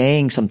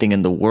saying something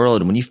in the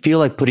world, when you feel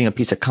like putting a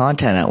piece of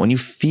content out, when you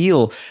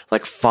feel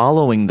like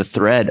following the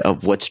thread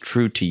of what's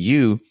true to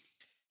you,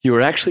 you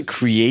are actually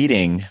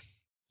creating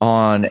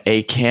on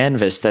a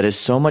canvas that is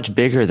so much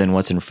bigger than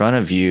what's in front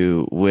of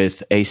you,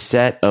 with a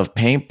set of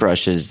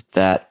paintbrushes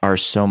that are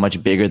so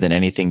much bigger than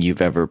anything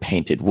you've ever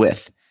painted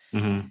with.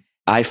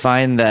 I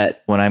find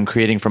that when I'm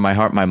creating from my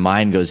heart, my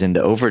mind goes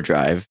into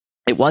overdrive.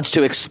 It wants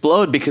to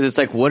explode because it's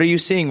like, what are you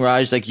seeing,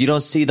 Raj? Like, you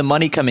don't see the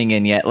money coming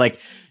in yet. Like,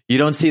 you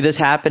don't see this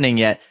happening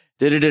yet.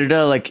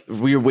 Like,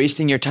 we're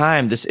wasting your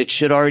time. It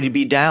should already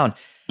be down.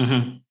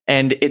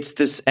 And it's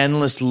this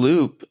endless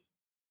loop.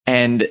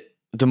 And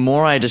the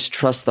more I just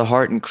trust the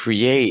heart and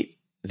create,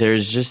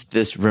 there's just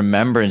this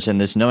remembrance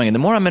and this knowing. And the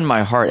more I'm in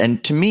my heart,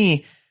 and to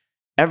me,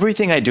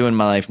 everything I do in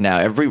my life now,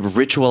 every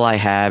ritual I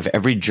have,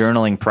 every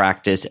journaling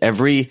practice,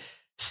 every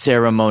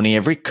ceremony,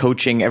 every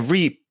coaching,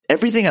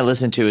 everything I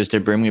listen to is to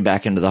bring me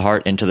back into the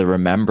heart, into the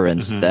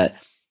remembrance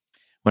that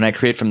when I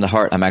create from the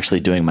heart, I'm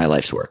actually doing my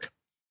life's work.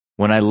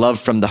 When I love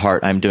from the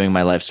heart, I'm doing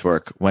my life's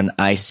work. When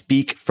I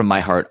speak from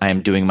my heart, I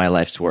am doing my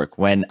life's work.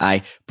 When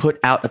I put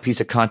out a piece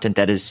of content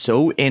that is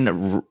so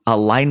in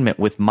alignment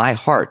with my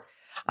heart,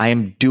 I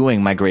am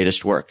doing my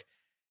greatest work.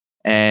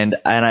 And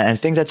I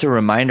think that's a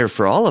reminder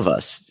for all of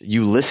us.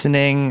 You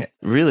listening,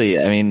 really,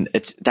 I mean,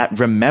 it's that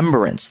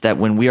remembrance that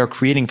when we are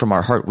creating from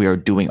our heart, we are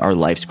doing our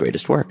life's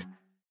greatest work.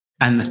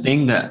 And the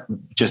thing that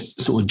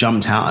just sort of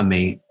jumped out at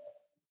me,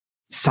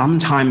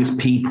 sometimes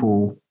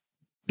people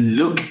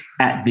look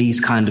at these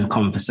kind of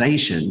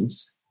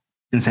conversations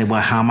and say,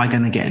 well, how am I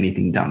going to get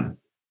anything done?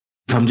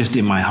 If I'm just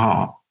in my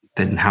heart,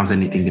 then how's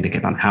anything going to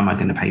get done? How am I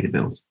going to pay the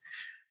bills?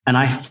 And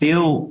I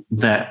feel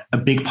that a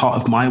big part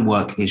of my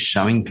work is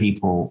showing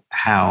people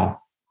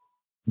how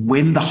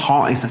when the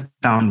heart is the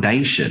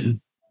foundation,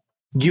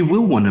 you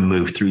will want to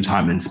move through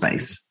time and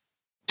space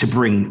to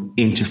bring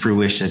into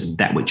fruition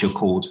that which you're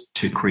called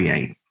to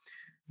create.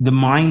 The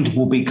mind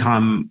will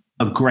become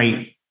a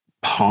great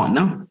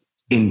partner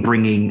in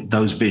bringing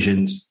those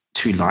visions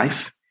to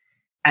life.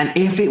 And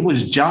if it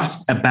was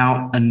just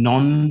about a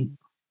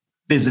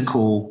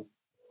non-physical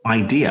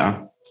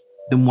idea,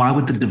 then why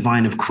would the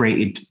divine have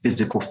created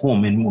physical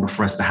form in order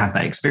for us to have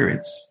that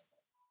experience?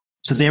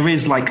 So there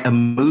is like a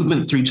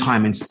movement through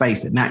time and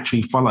space that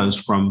naturally follows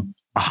from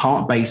a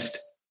heart-based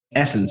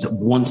essence that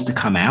wants to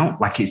come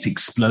out, like it's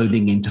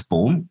exploding into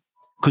form.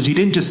 Because you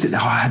didn't just sit there,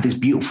 I had this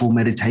beautiful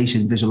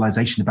meditation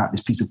visualization about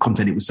this piece of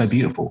content. It was so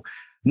beautiful.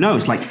 No,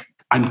 it's like,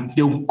 I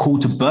feel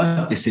called to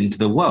birth this into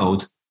the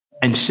world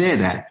and share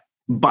that.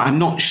 But I'm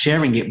not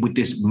sharing it with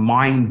this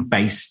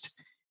mind-based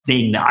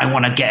thing that I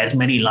want to get as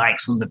many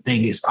likes on the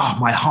thing. It's,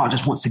 my heart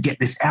just wants to get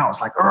this out.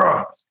 It's like,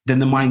 then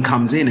the mind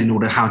comes in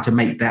order how to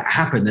make that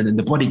happen. And then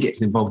the body gets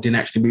involved in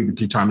actually moving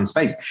through time and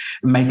space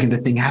and making the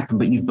thing happen.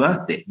 But you've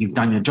birthed it. You've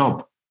done your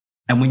job.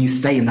 And when you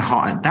stay in the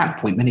heart at that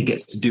point, then it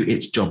gets to do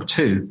its job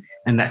too.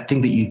 And that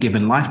thing that you've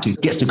given life to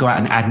gets to go out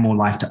and add more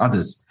life to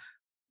others.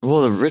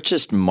 Well, the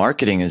richest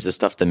marketing is the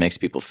stuff that makes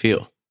people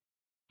feel.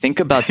 Think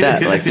about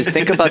that. Like, just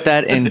think about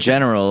that in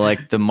general.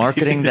 Like the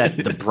marketing,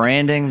 the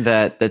branding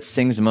that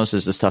sings the most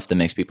is the stuff that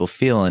makes people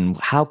feel. And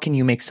how can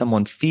you make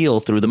someone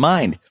feel through the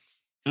mind?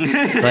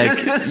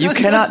 Like, you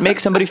cannot make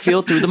somebody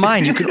feel through the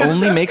mind. You can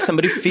only make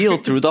somebody feel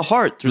through the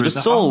heart, through the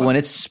soul, heart. When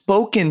it's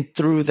spoken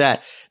through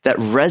that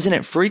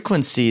resonant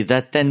frequency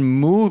that then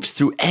moves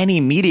through any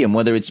medium,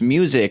 whether it's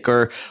music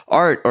or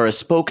art or a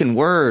spoken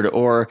word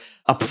or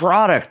a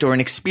product or an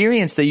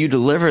experience that you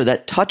deliver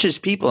that touches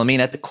people. I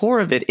mean, at the core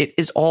of it, it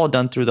is all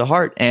done through the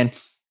heart. And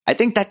I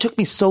think that took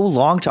me so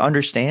long to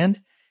understand.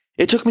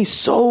 It took me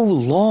so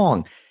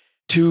long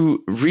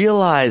to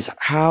realize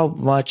how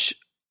much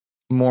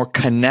more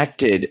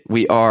connected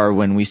we are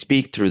when we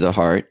speak through the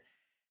heart,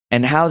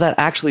 and how that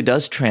actually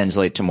does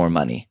translate to more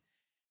money,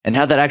 and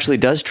how that actually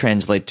does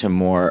translate to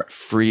more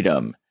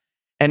freedom.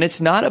 And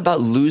it's not about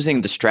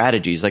losing the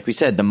strategies. Like we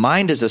said, the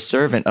mind is a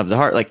servant of the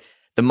heart. Like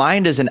the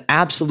mind is an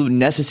absolute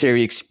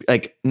necessary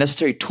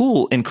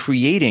tool in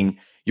creating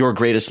your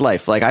greatest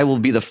life. Like I will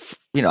be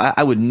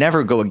I would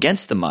never go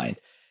against the mind,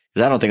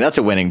 because I don't think that's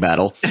a winning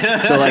battle.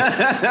 So like,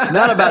 it's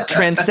not about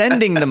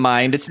transcending the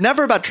mind. It's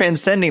never about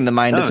transcending the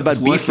mind. It's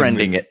about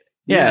befriending it.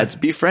 Yeah, it's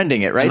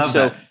befriending it, right?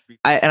 So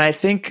I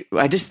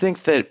just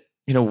think that,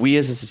 we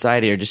as a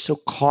society are just so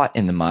caught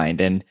in the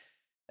mind, and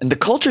the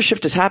culture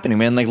shift is happening,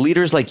 man. Like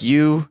leaders like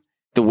you,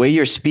 the way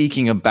you're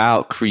speaking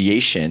about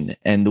creation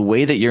and the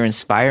way that you're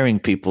inspiring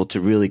people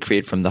to really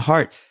create from the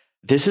heart.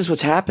 This is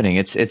what's happening.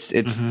 It's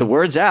the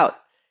word's out.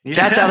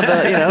 Cat's out of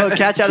the,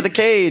 cat's out of the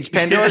cage.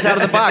 Pandora's out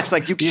of the box.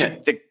 Like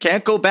they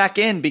can't go back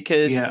in,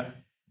 because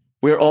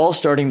we're all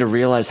starting to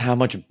realize how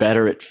much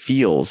better it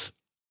feels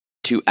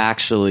to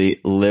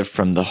actually live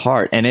from the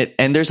heart.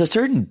 And there's a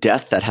certain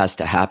death that has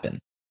to happen,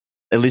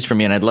 at least for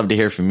me. And I'd love to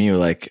hear from you.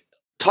 Like,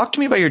 talk to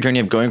me about your journey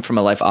of going from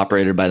a life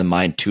operated by the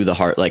mind to the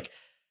heart. Like,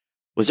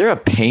 was there a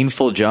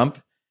painful jump?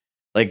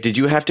 Like, did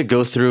you have to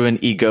go through an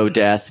ego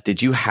death?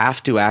 Did you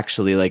have to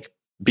actually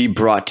be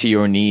brought to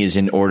your knees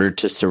in order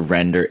to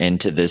surrender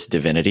into this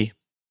divinity?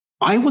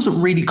 I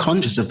wasn't really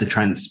conscious of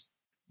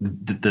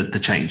the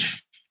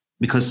change,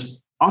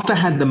 because after I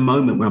had the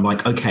moment where I'm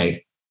like,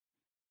 okay,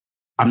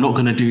 I'm not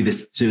going to do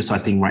this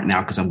suicide thing right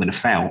now because I'm going to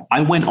fail.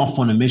 I went off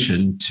on a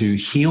mission to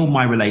heal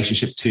my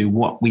relationship to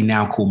what we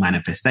now call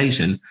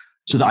manifestation,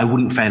 so that I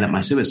wouldn't fail at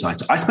my suicide.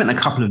 So I spent a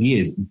couple of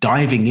years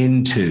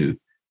diving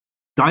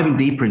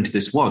deeper into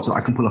this world so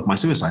I can pull off my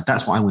suicide.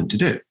 That's what I went to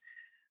do.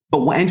 But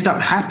what ended up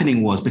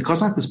happening was,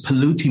 because I was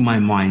polluting my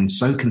mind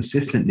so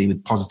consistently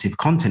with positive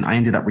content, I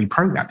ended up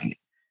reprogramming it.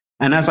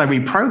 And as I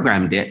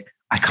reprogrammed it,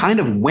 I kind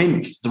of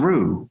went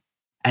through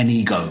an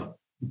ego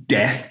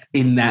death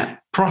in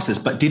that process,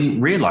 but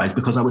didn't realize,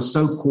 because I was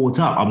so caught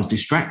up, I was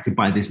distracted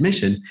by this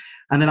mission.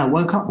 And then I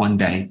woke up one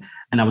day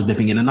and I was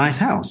living in a nice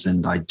house,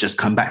 and I'd just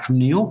come back from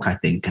New York, I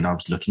think. And I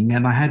was looking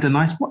and I had a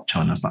nice watch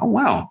on. I was like, oh,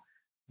 wow.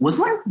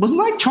 Wasn't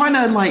I trying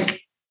to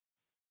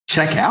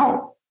check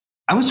out?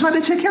 I was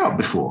trying to check out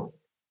before.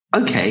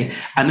 Okay.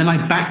 And then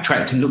I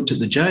backtracked and looked at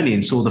the journey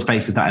and saw the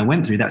phases that I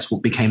went through. That's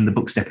what became the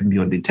book, Stepping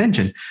Beyond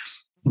Intention.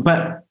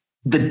 But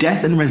the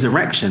death and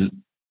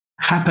resurrection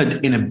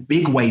happened in a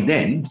big way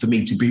then for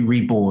me to be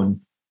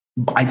reborn.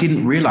 But I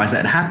didn't realize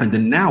that it happened.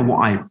 And now what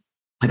I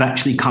have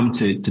actually come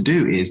to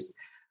do is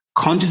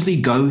consciously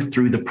go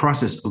through the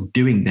process of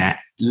doing that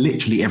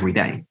literally every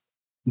day.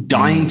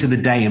 dying to the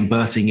day and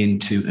birthing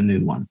into a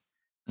new one,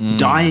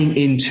 dying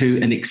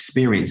into an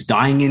experience,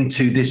 dying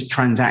into this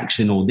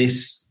transaction or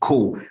this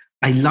call.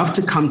 I love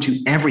to come to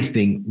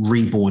everything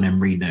reborn and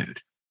renewed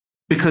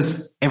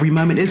because every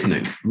moment is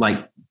new.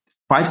 Like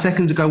 5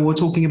 seconds ago, we were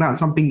talking about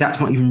something that's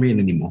not even real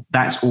anymore.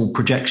 That's all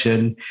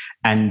projection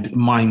and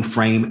mind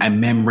frame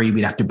and memory.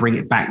 We'd have to bring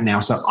it back now.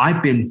 So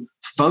I've been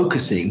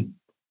focusing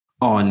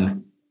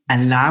on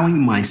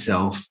allowing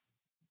myself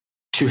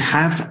to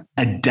have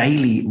a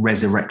daily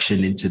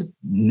resurrection into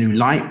new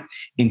light,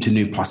 into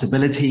new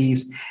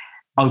possibilities,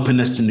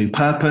 openness to new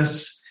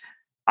purpose.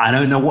 I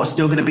don't know what's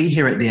still going to be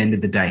here at the end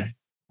of the day.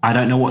 I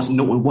don't know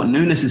what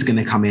newness is going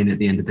to come in at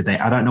the end of the day.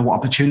 I don't know what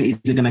opportunities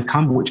are going to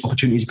come, which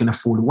opportunities are going to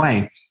fall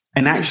away.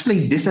 And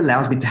actually, this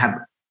allows me to have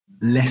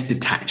less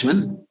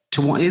detachment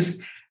to what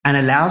is and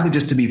allows me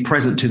just to be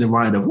present to the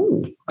ride of,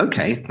 oh,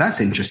 okay,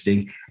 that's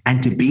interesting.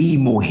 And to be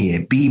more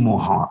here, be more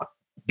heart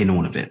in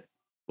all of it.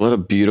 What a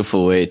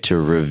beautiful way to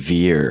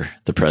revere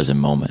the present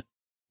moment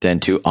than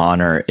to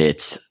honor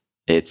its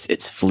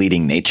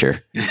fleeting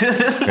nature,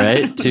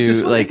 right?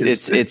 To like,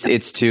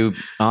 it's to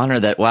honor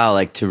that. Wow.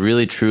 Like to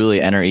really,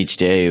 truly enter each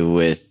day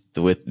with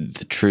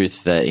the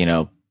truth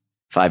that,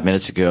 5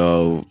 minutes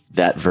ago,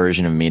 that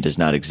version of me does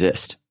not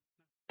exist.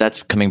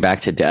 That's coming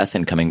back to death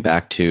and coming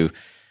back to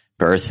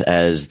birth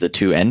as the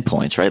two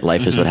endpoints, right?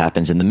 Life is what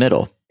happens in the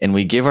middle. And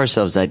we give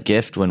ourselves that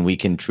gift when we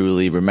can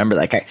truly remember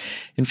that.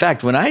 In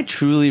fact, when I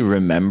truly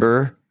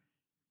remember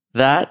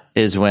that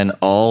is when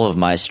all of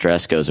my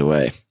stress goes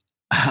away.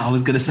 I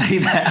was going to say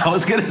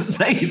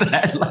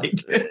that. Like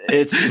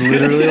it's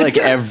literally like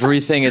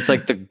everything. It's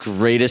like the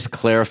greatest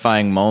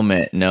clarifying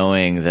moment,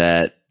 knowing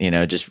that,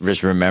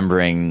 just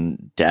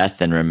remembering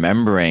death and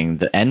remembering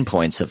the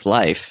endpoints of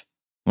life.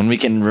 When we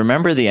can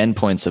remember the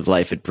endpoints of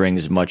life, it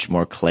brings much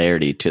more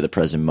clarity to the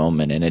present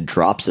moment and it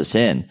drops us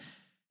in.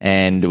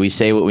 And we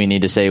say what we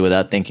need to say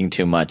without thinking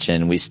too much.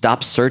 And we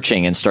stop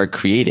searching and start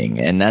creating.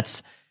 And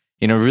that's,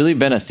 really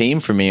been a theme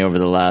for me over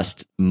the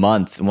last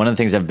month. One of the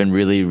things I've been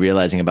really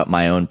realizing about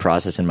my own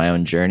process and my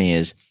own journey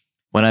is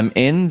when I'm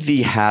in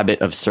the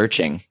habit of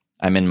searching,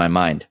 I'm in my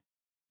mind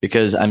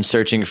because I'm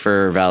searching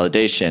for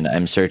validation.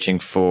 I'm searching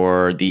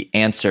for the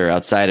answer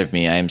outside of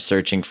me. I'm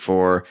searching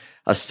for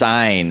a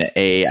sign.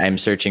 I'm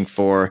searching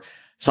for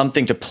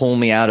something to pull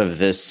me out of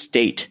this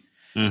state.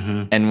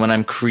 And when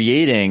I'm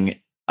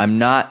creating, I'm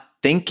not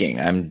thinking,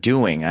 I'm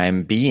doing,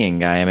 I'm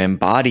being, I am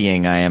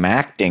embodying, I am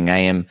acting, I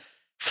am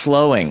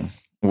flowing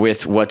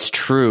with what's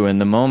true in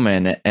the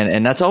moment.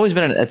 And that's always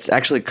been, it's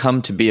actually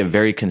come to be a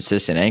very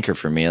consistent anchor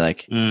for me.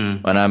 Like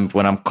when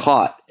I'm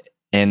caught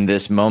in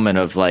this moment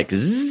of like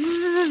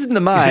zzz in the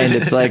mind,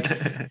 it's like,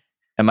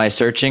 am I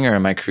searching or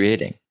am I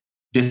creating?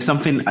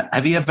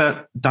 Have you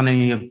ever done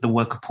any of the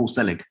work of Paul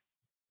Selig?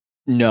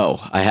 No,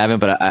 I haven't,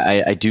 but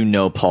I do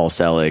know Paul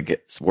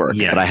Selig's work,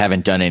 but I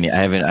haven't done any. I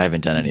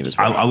haven't done any of his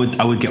work. I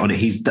would get on it.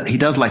 He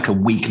does like a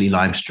weekly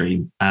live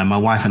stream. My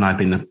wife and I have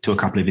been to a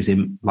couple of his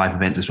live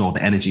events as well.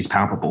 The energy is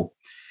palpable.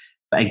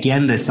 But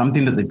again, there's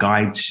something that the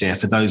guides share.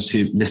 For those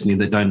who listening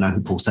that don't know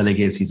who Paul Selig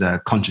is, he's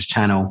a conscious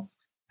channel,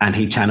 and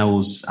he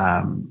channels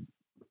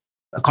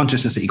a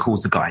consciousness that he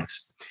calls the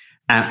guides.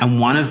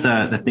 And one of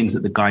the things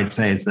that the guides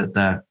say is that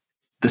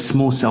the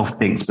small self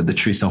thinks, but the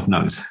true self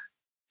knows.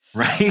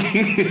 Right.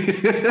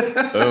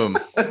 Boom.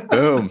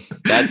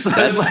 That's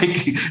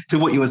like to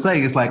what you were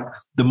saying. It's like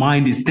the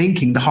mind is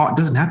thinking, the heart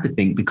doesn't have to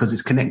think because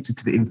it's connected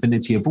to the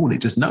infinity of all.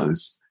 It just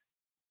knows.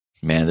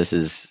 Man, this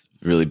is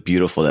really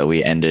beautiful that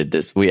we ended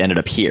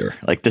up here.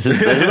 Like this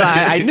is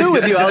I knew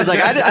with you, I was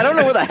like, I don't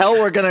know where the hell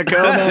we're going to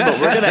go, man, but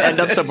we're going to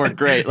end up somewhere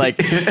great.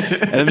 Like,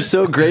 and I'm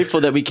so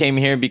grateful that we came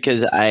here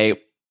because I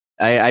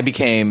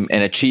became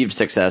and achieved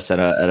success at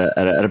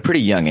a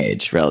pretty young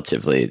age,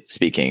 relatively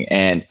speaking.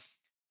 And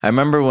I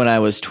remember when I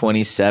was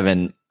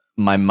 27,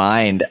 my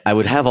mind, I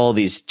would have all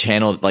these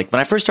channeled, like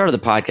when I first started the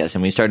podcast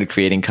and we started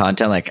creating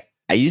content, like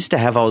I used to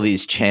have all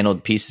these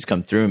channeled pieces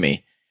come through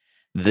me.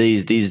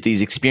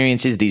 These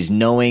experiences, these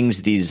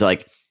knowings, these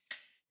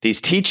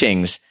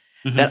teachings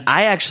that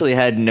I actually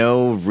had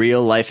no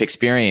real life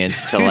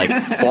experience to like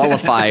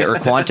qualify or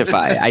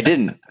quantify. I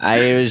didn't.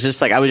 I was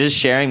just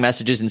sharing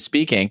messages and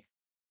speaking.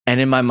 And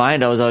in my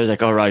mind, I was always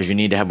like, oh, Raj, you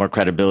need to have more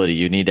credibility.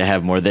 You need to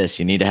have more this.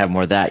 You need to have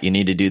more that. You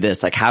need to do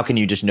this. Like, how can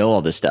you just know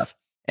all this stuff?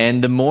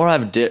 And the more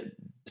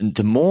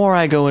the more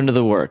I go into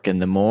the work and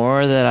the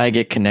more that I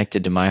get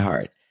connected to my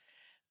heart,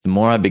 the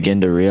more I begin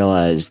to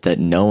realize that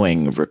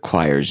knowing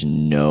requires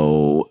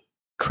no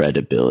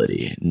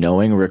credibility.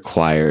 Knowing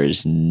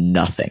requires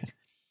nothing.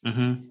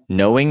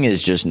 Knowing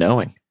is just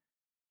knowing.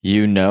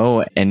 You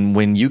know, and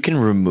when you can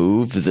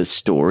remove the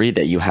story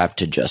that you have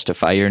to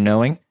justify your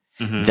knowing,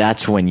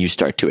 that's when you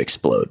start to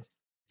explode.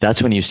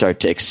 That's when you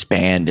start to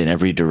expand in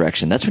every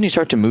direction. That's when you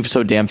start to move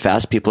so damn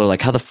fast. People are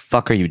like, how the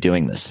fuck are you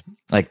doing this?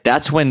 Like,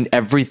 that's when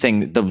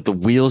everything, the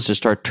wheels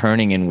just start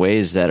turning in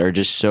ways that are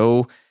just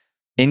so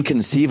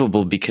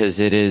inconceivable because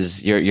it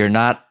is,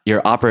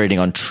 you're operating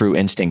on true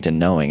instinct and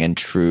knowing and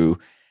true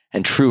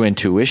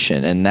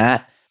intuition. And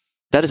that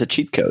is a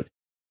cheat code.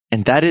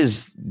 And that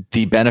is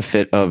the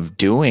benefit of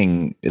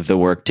doing the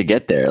work to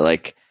get there.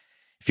 Like,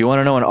 if you want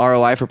to know an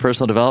ROI for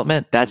personal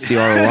development, that's the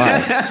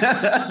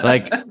ROI.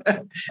 Like,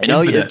 you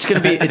know,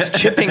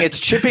 it's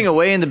chipping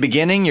away in the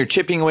beginning. You're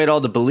chipping away at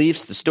all the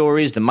beliefs, the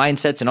stories, the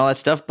mindsets, and all that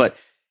stuff. But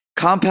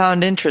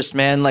compound interest,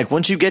 man, like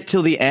once you get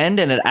till the end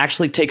and it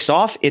actually takes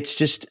off, it's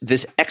just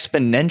this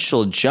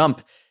exponential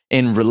jump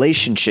in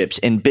relationships,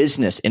 in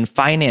business, in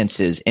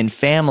finances, in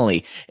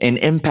family, in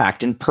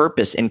impact, in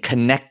purpose, in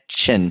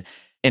connection,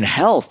 in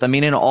health. I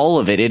mean, in all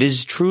of it, it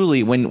is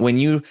truly when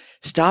you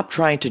stop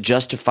trying to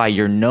justify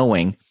your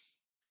knowing,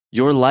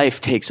 your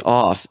life takes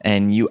off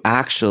and you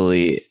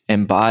actually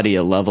embody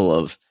a level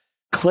of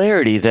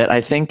clarity that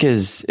I think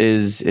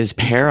is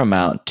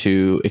paramount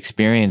to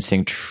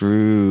experiencing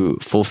true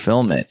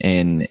fulfillment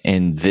in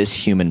this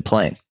human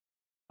plane.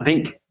 I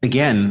think,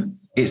 again,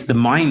 it's the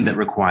mind that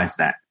requires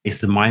that. It's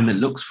the mind that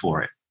looks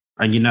for it.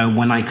 And, you know,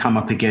 when I come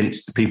up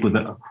against the people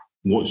that,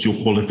 what's your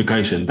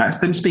qualification? That's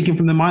them speaking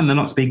from the mind. They're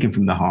not speaking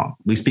from the heart.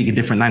 We speak in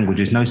different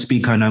languages. No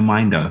speako, no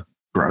mindo,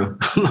 bro.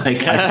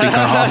 Like, I speak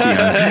a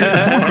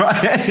heartio.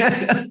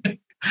 Right?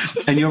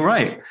 And you're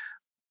right.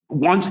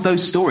 Once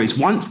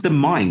the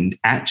mind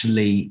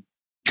actually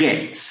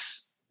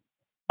gets,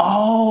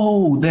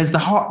 oh, there's the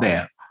heart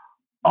there.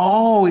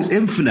 Oh, it's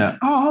infinite.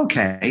 Oh,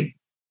 okay.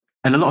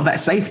 And a lot of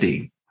that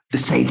safety. The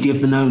safety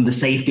of the known, the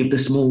safety of the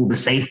small, the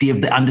safety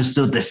of the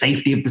understood, the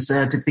safety of the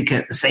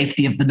certificate, the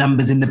safety of the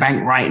numbers in the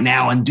bank right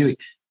now and do it.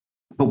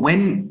 But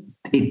when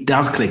it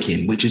does click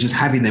in, which is just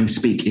having them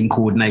speak in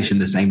coordination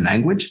the same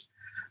language,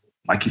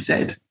 like you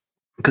said,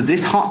 because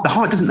the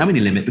heart doesn't know any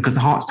limit because the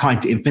heart's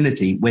tied to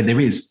infinity where there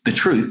is the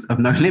truth of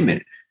no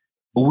limit.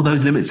 All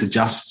those limits are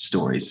just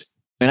stories.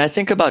 And I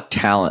think about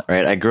talent,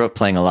 right? I grew up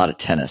playing a lot of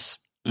tennis.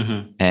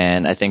 Mm-hmm.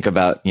 And I think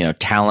about, you know,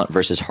 talent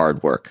versus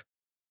hard work.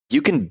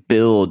 You can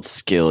build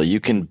skill, you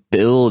can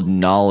build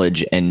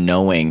knowledge and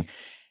knowing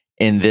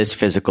in this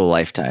physical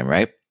lifetime,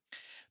 right?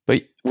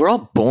 But we're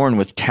all born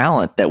with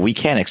talent that we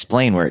can't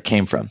explain where it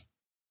came from.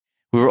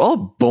 We were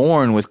all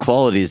born with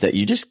qualities that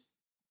you just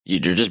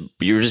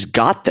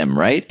got them,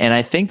 right? And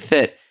I think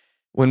that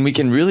when we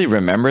can really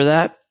remember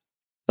that,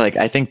 like,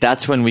 I think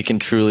that's when we can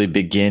truly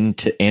begin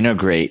to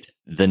integrate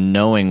the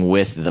knowing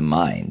with the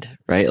mind,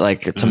 right?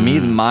 Like, to me,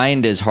 the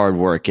mind is hard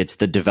work. It's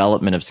the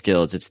development of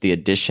skills. It's the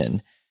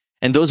addition.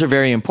 And those are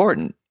very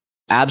important.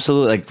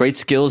 Absolutely. Like, great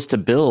skills to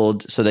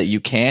build so that you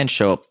can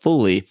show up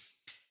fully.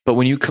 But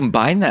when you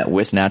combine that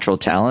with natural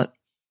talent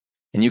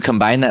and you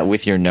combine that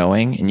with your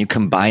knowing and you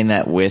combine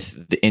that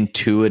with the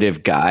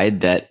intuitive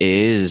guide that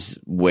is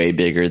way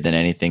bigger than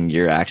anything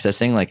you're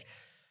accessing, like,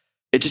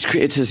 it just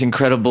creates this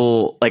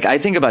incredible, like, I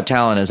think about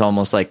talent as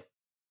almost like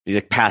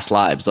past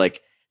lives.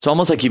 Like, it's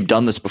almost like you've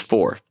done this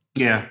before.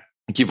 Yeah.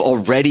 Like, you've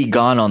already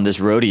gone on this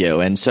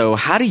rodeo. And so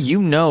how do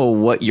you know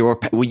what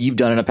you've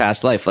done in a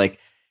past life? Like,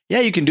 yeah,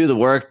 you can do the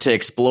work to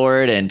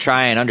explore it and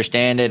try and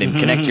understand it and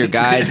connect your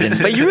guides,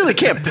 but you really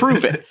can't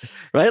prove it,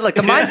 right? Like,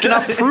 the mind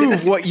cannot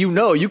prove what you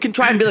know. You can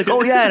try and be like,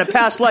 oh yeah, in a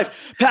past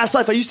life,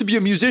 I used to be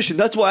a musician.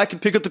 That's why I can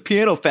pick up the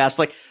piano fast.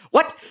 Like,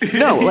 what?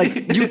 No,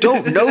 like, you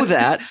don't know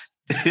that.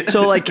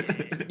 So,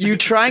 like, you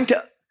trying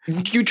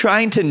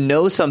to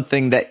know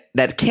something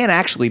that can't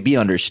actually be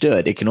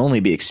understood. It can only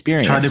be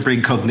experienced. Trying to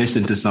bring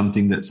cognition to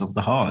something that's of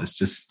the heart. It's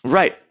just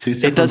right.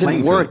 It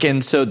doesn't work.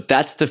 And so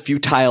that's the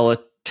futile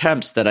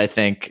attempts that I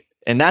think,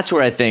 and that's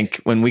where I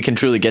think when we can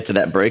truly get to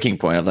that breaking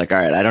point of like, all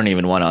right, I don't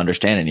even want to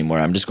understand anymore.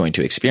 I'm just going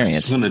to experience.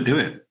 I'm just going to do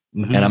it.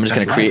 Mm-hmm. And I'm just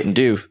going to create and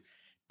do.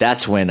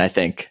 That's when I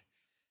think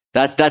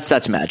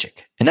that's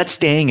magic. And that's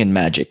staying in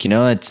magic. You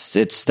know,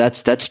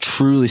 that's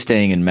truly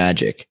staying in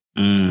magic.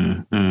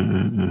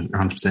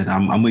 100%.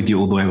 I'm with you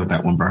all the way with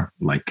that one, bro.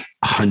 Like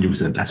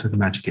 100%. That's where the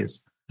magic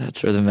is.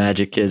 That's where the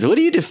magic is. What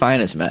do you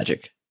define as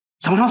magic?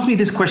 Someone asked me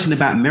this question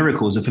about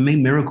miracles. And for me,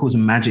 miracles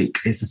and magic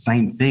is the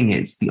same thing.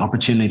 It's the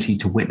opportunity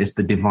to witness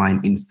the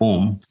divine in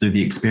form through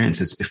the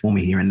experiences before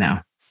me here and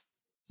now.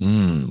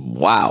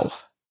 Wow.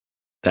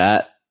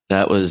 That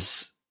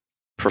was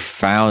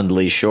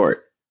profoundly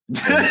short.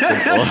 I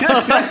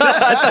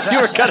thought you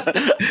were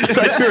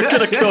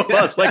gonna go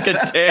on like a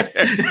tear.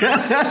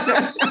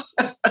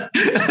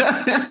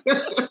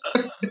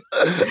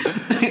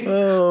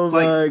 Oh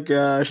my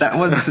gosh. That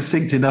one's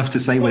succinct enough to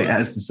say what it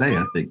has to say,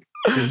 I think.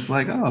 It's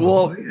like, oh,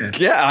 well,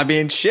 yeah, I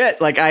mean, shit.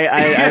 Like,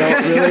 I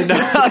don't really know.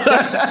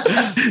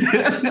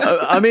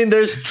 I mean,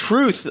 there's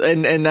truth,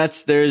 and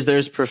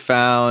there's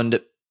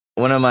profound.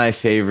 One of my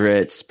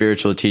favorite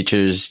spiritual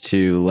teachers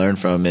to learn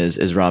from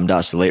is Ram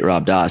Dass, the late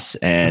Ram Dass.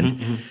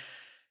 And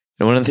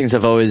one of the things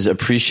I've always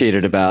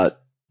appreciated about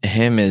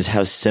him is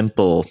how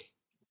simple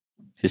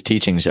his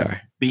teachings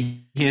are.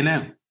 Be here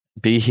now.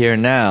 Be here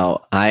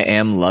now. I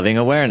am loving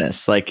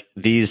awareness. Like,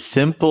 these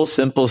simple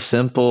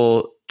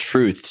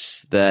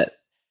truths that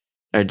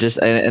are just,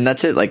 and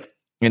that's it. Like,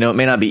 you know, it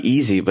may not be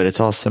easy, but it's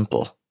all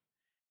simple.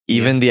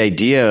 Even the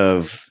idea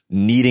of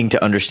needing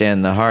to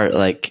understand the heart,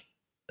 like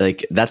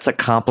that's a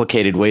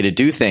complicated way to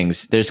do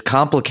things. There's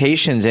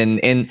complications in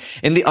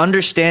the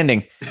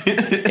understanding,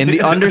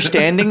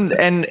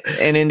 and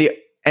in the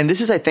and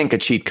this is, I think, a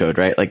cheat code,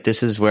 right? Like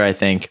this is where I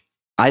think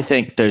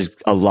there's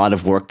a lot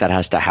of work that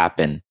has to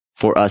happen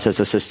for us as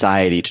a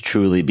society to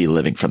truly be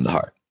living from the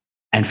heart.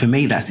 And for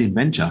me, that's the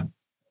adventure.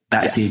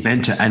 That's the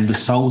adventure. And the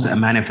souls that are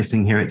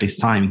manifesting here at this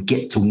time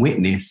get to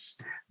witness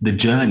the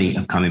journey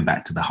of coming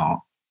back to the heart.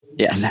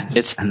 Yes.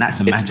 And that's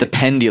the magic. It's the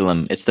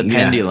pendulum. It's the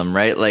pendulum,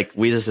 right? Like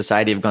we as a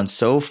society have gone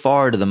so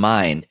far to the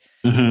mind,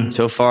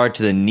 so far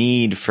to the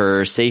need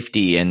for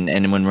safety. And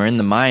when we're in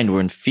the mind, we're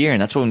in fear.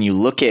 And that's when you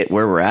look at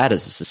where we're at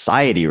as a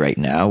society right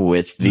now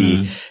with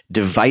the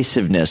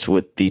divisiveness,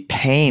 with the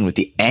pain, with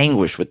the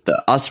anguish, with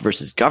the us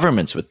versus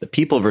governments, with the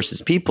people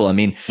versus people. I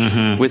mean,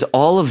 with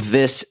all of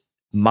this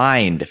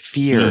mind,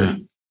 fear,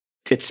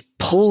 it's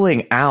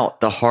pulling out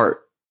the heart,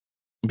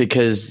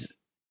 because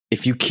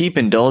if you keep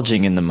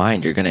indulging in the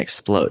mind, you're going to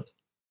explode.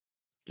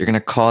 You're going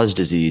to cause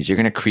disease. You're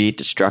going to create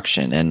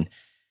destruction. And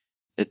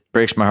it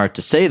breaks my heart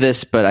to say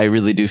this, but I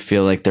really do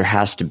feel like there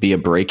has to be a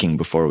breaking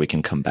before we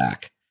can come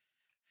back.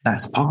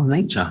 That's part of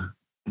nature.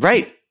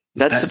 Right.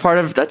 That's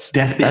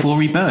death before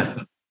rebirth.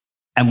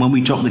 And when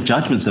we drop the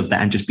judgments of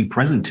that and just be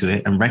present to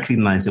it and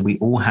recognize that we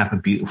all have a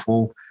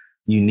beautiful,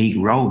 unique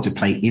role to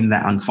play in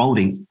that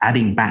unfolding,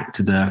 adding back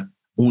to the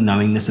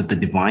all-knowingness of the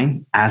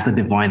divine, as the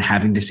divine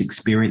having this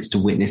experience to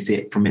witness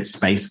it from its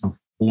space of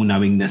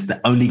all-knowingness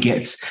that only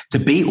gets to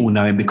be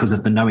all-knowing because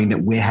of the knowing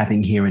that we're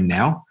having here and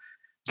now.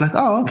 It's like,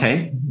 oh,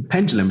 okay,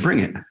 pendulum, bring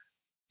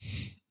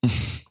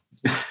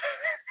it.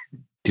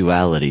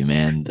 Duality,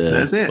 man.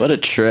 That's it. What a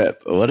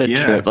trip. What a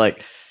trip.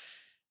 Like,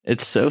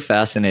 it's so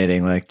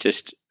fascinating. Like,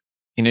 just,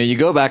 you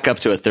go back up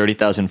to a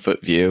 30,000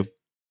 foot view.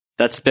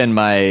 That's been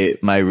my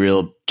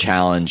real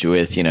challenge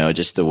with,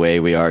 just the way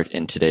we are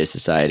in today's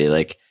society.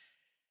 Like,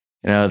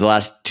 the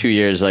last 2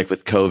 years, like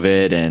with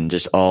COVID and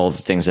just all of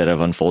the things that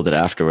have unfolded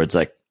afterwards,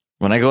 like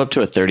when I go up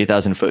to a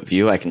 30,000 foot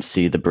view, I can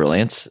see the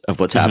brilliance of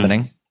what's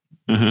happening.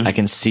 I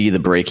can see the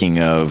breaking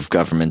of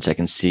governments. I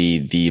can see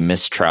the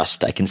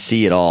mistrust. I can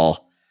see it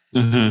all.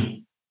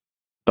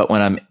 But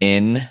when I'm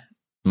in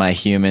my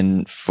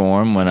human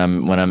form, when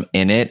I'm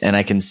in it, and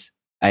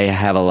I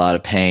have a lot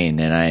of pain,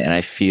 and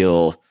I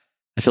feel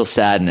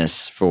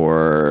sadness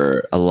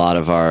for a lot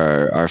of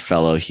our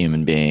fellow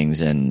human beings,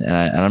 and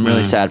I'm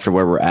really sad for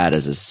where we're at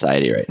as a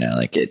society right now.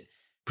 Like, it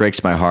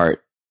breaks my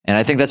heart, and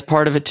I think that's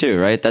part of it too,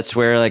 right? That's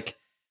where, like,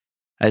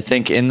 I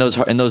think in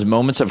those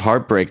moments of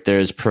heartbreak,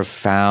 there's a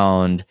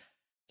profound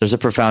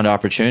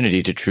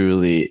opportunity to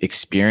truly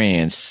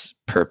experience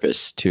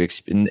purpose.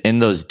 In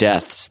those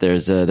deaths,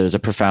 there's a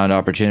profound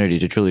opportunity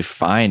to truly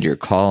find your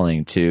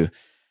calling.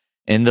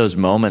 In those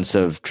moments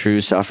of true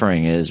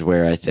suffering is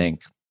where I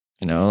think,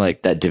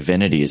 like that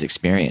divinity is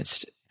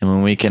experienced. And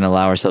when we can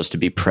allow ourselves to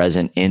be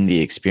present in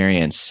the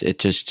experience,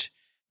 the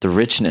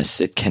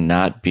richness, it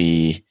cannot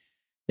be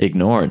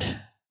ignored.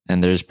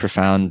 And there's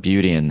profound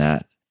beauty in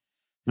that.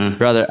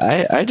 Brother,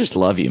 I just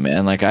love you,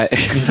 man. Like, I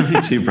love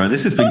you too, bro.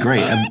 This has been great.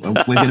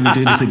 We're going to be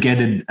doing this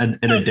again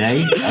in a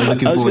day. I'm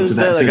looking forward to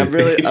that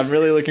too. I'm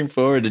really looking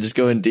forward to just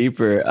going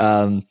deeper.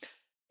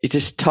 You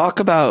just talk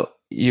about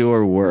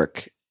your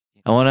work.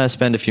 I want to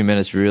spend a few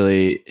minutes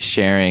really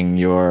sharing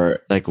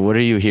what are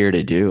you here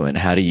to do and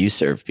how do you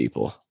serve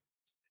people?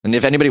 And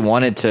if anybody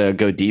wanted to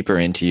go deeper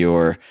into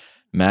your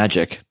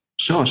magic.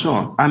 Sure.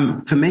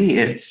 For me,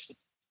 it's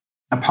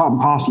a part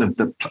and parcel of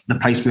the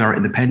place we are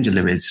in the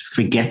pendulum is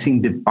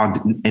forgetting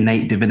the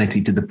innate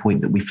divinity to the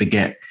point that we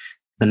forget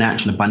the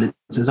natural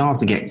abundances are,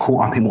 to get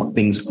caught up in what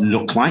things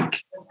look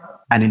like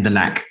and in the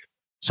lack.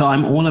 So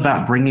I'm all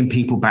about bringing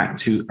people back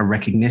to a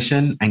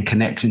recognition and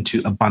connection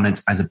to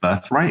abundance as a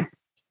birthright.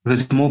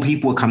 Because if more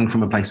people were coming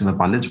from a place of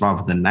abundance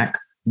rather than lack,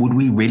 would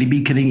we really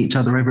be killing each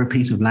other over a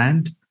piece of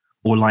land?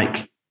 Or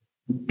like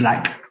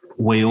black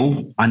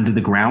oil under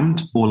the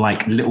ground? Or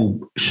like little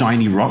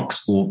shiny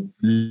rocks or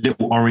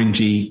little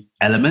orangey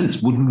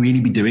elements? Would we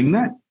really be doing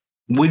that?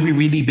 Would we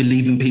really be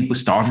leaving people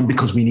starving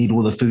because we need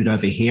all the food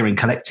over here and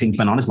collecting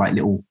bananas like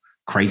little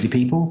crazy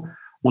people?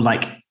 Or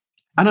like,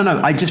 I don't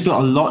know. I just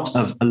feel a lot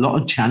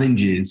of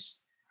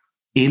challenges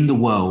in the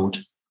world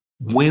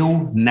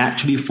will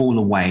naturally fall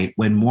away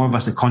when more of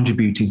us are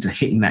contributing to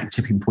hitting that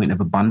tipping point of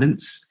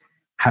abundance,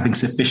 having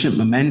sufficient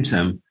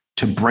momentum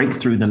to break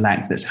through the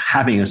lack that's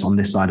having us on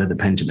this side of the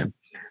pendulum.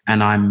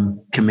 And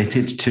I'm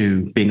committed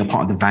to being a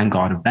part of the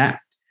vanguard of that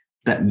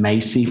may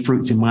see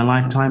fruits in my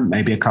lifetime,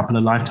 maybe a couple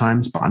of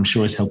lifetimes, but I'm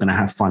sure as hell going to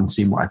have fun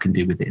seeing what I can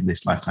do with it in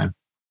this lifetime.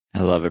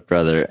 I love it,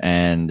 brother.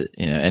 And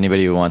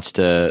anybody who wants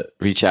to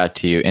reach out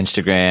to you,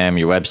 Instagram,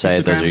 your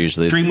website, those are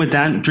usually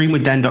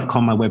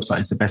dreamwithdan.com. My website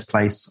is the best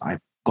place.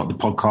 I've got the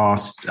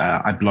podcast.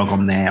 I blog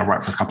on there. I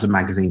write for a couple of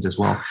magazines as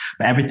well.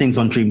 But everything's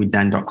on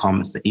dreamwithdan.com.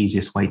 It's the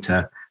easiest way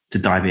to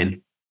dive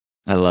in.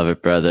 I love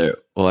it, brother.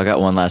 Well, I got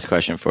one last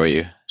question for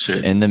you. Sure.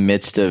 So in the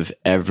midst of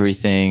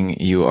everything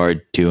you are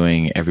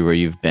doing, everywhere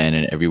you've been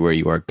and everywhere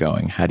you are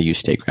going, how do you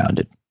stay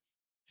grounded?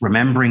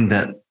 Remembering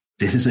that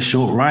this is a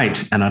short ride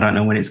and I don't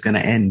know when it's going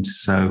to end.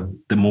 So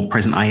the more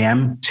present I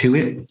am to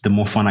it, the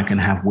more fun I can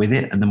have with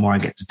it and the more I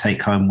get to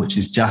take home, which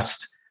is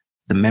just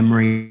the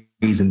memories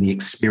and the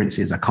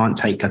experiences. I can't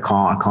take a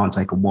car. I can't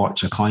take a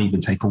watch. I can't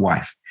even take a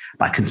wife.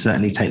 but I can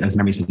certainly take those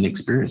memories and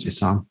experiences.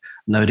 So I'm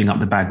loading up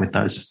the bag with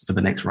those for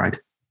the next ride.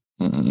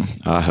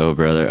 Aho,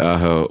 brother.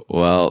 Aho.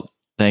 Well,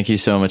 thank you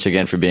so much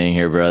again for being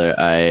here, brother.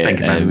 I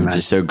am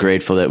just so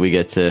grateful that we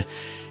get to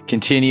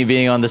continue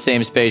being on the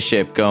same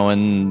spaceship,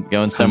 going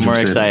somewhere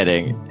 100%.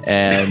 Exciting.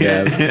 And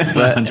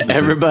but 100%.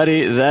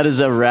 Everybody, that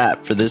is a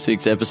wrap for this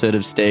week's episode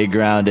of Stay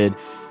Grounded.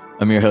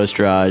 I'm your host,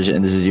 Raj,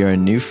 and this is your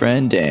new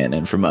friend, Dan.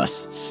 And from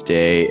us,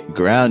 stay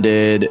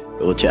grounded.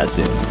 We'll chat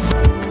soon.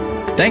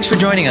 Thanks for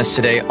joining us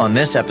today on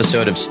this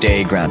episode of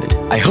Stay Grounded.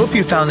 I hope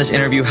you found this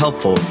interview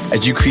helpful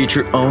as you create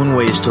your own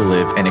ways to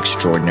live an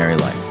extraordinary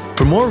life.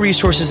 For more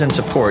resources and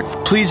support,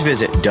 please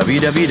visit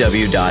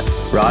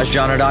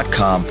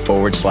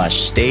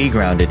www.rajjana.com/Stay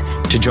Grounded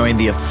to join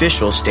the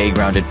official Stay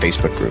Grounded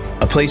Facebook group,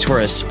 a place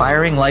where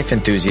aspiring life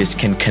enthusiasts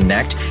can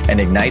connect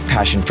and ignite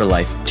passion for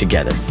life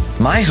together.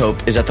 My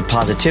hope is that the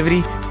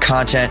positivity,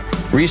 content,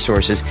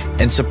 resources,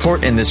 and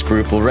support in this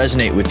group will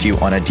resonate with you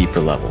on a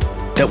deeper level.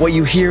 That what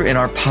you hear in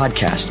our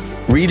podcast,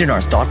 read in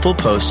our thoughtful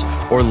posts,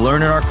 or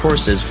learn in our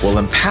courses will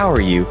empower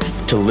you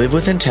to live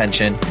with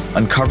intention,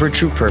 uncover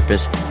true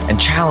purpose, and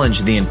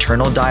challenge the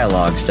internal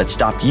dialogues that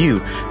stop you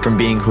from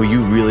being who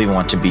you really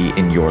want to be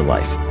in your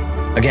life.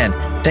 Again,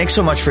 thanks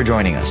so much for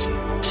joining us.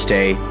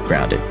 Stay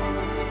grounded.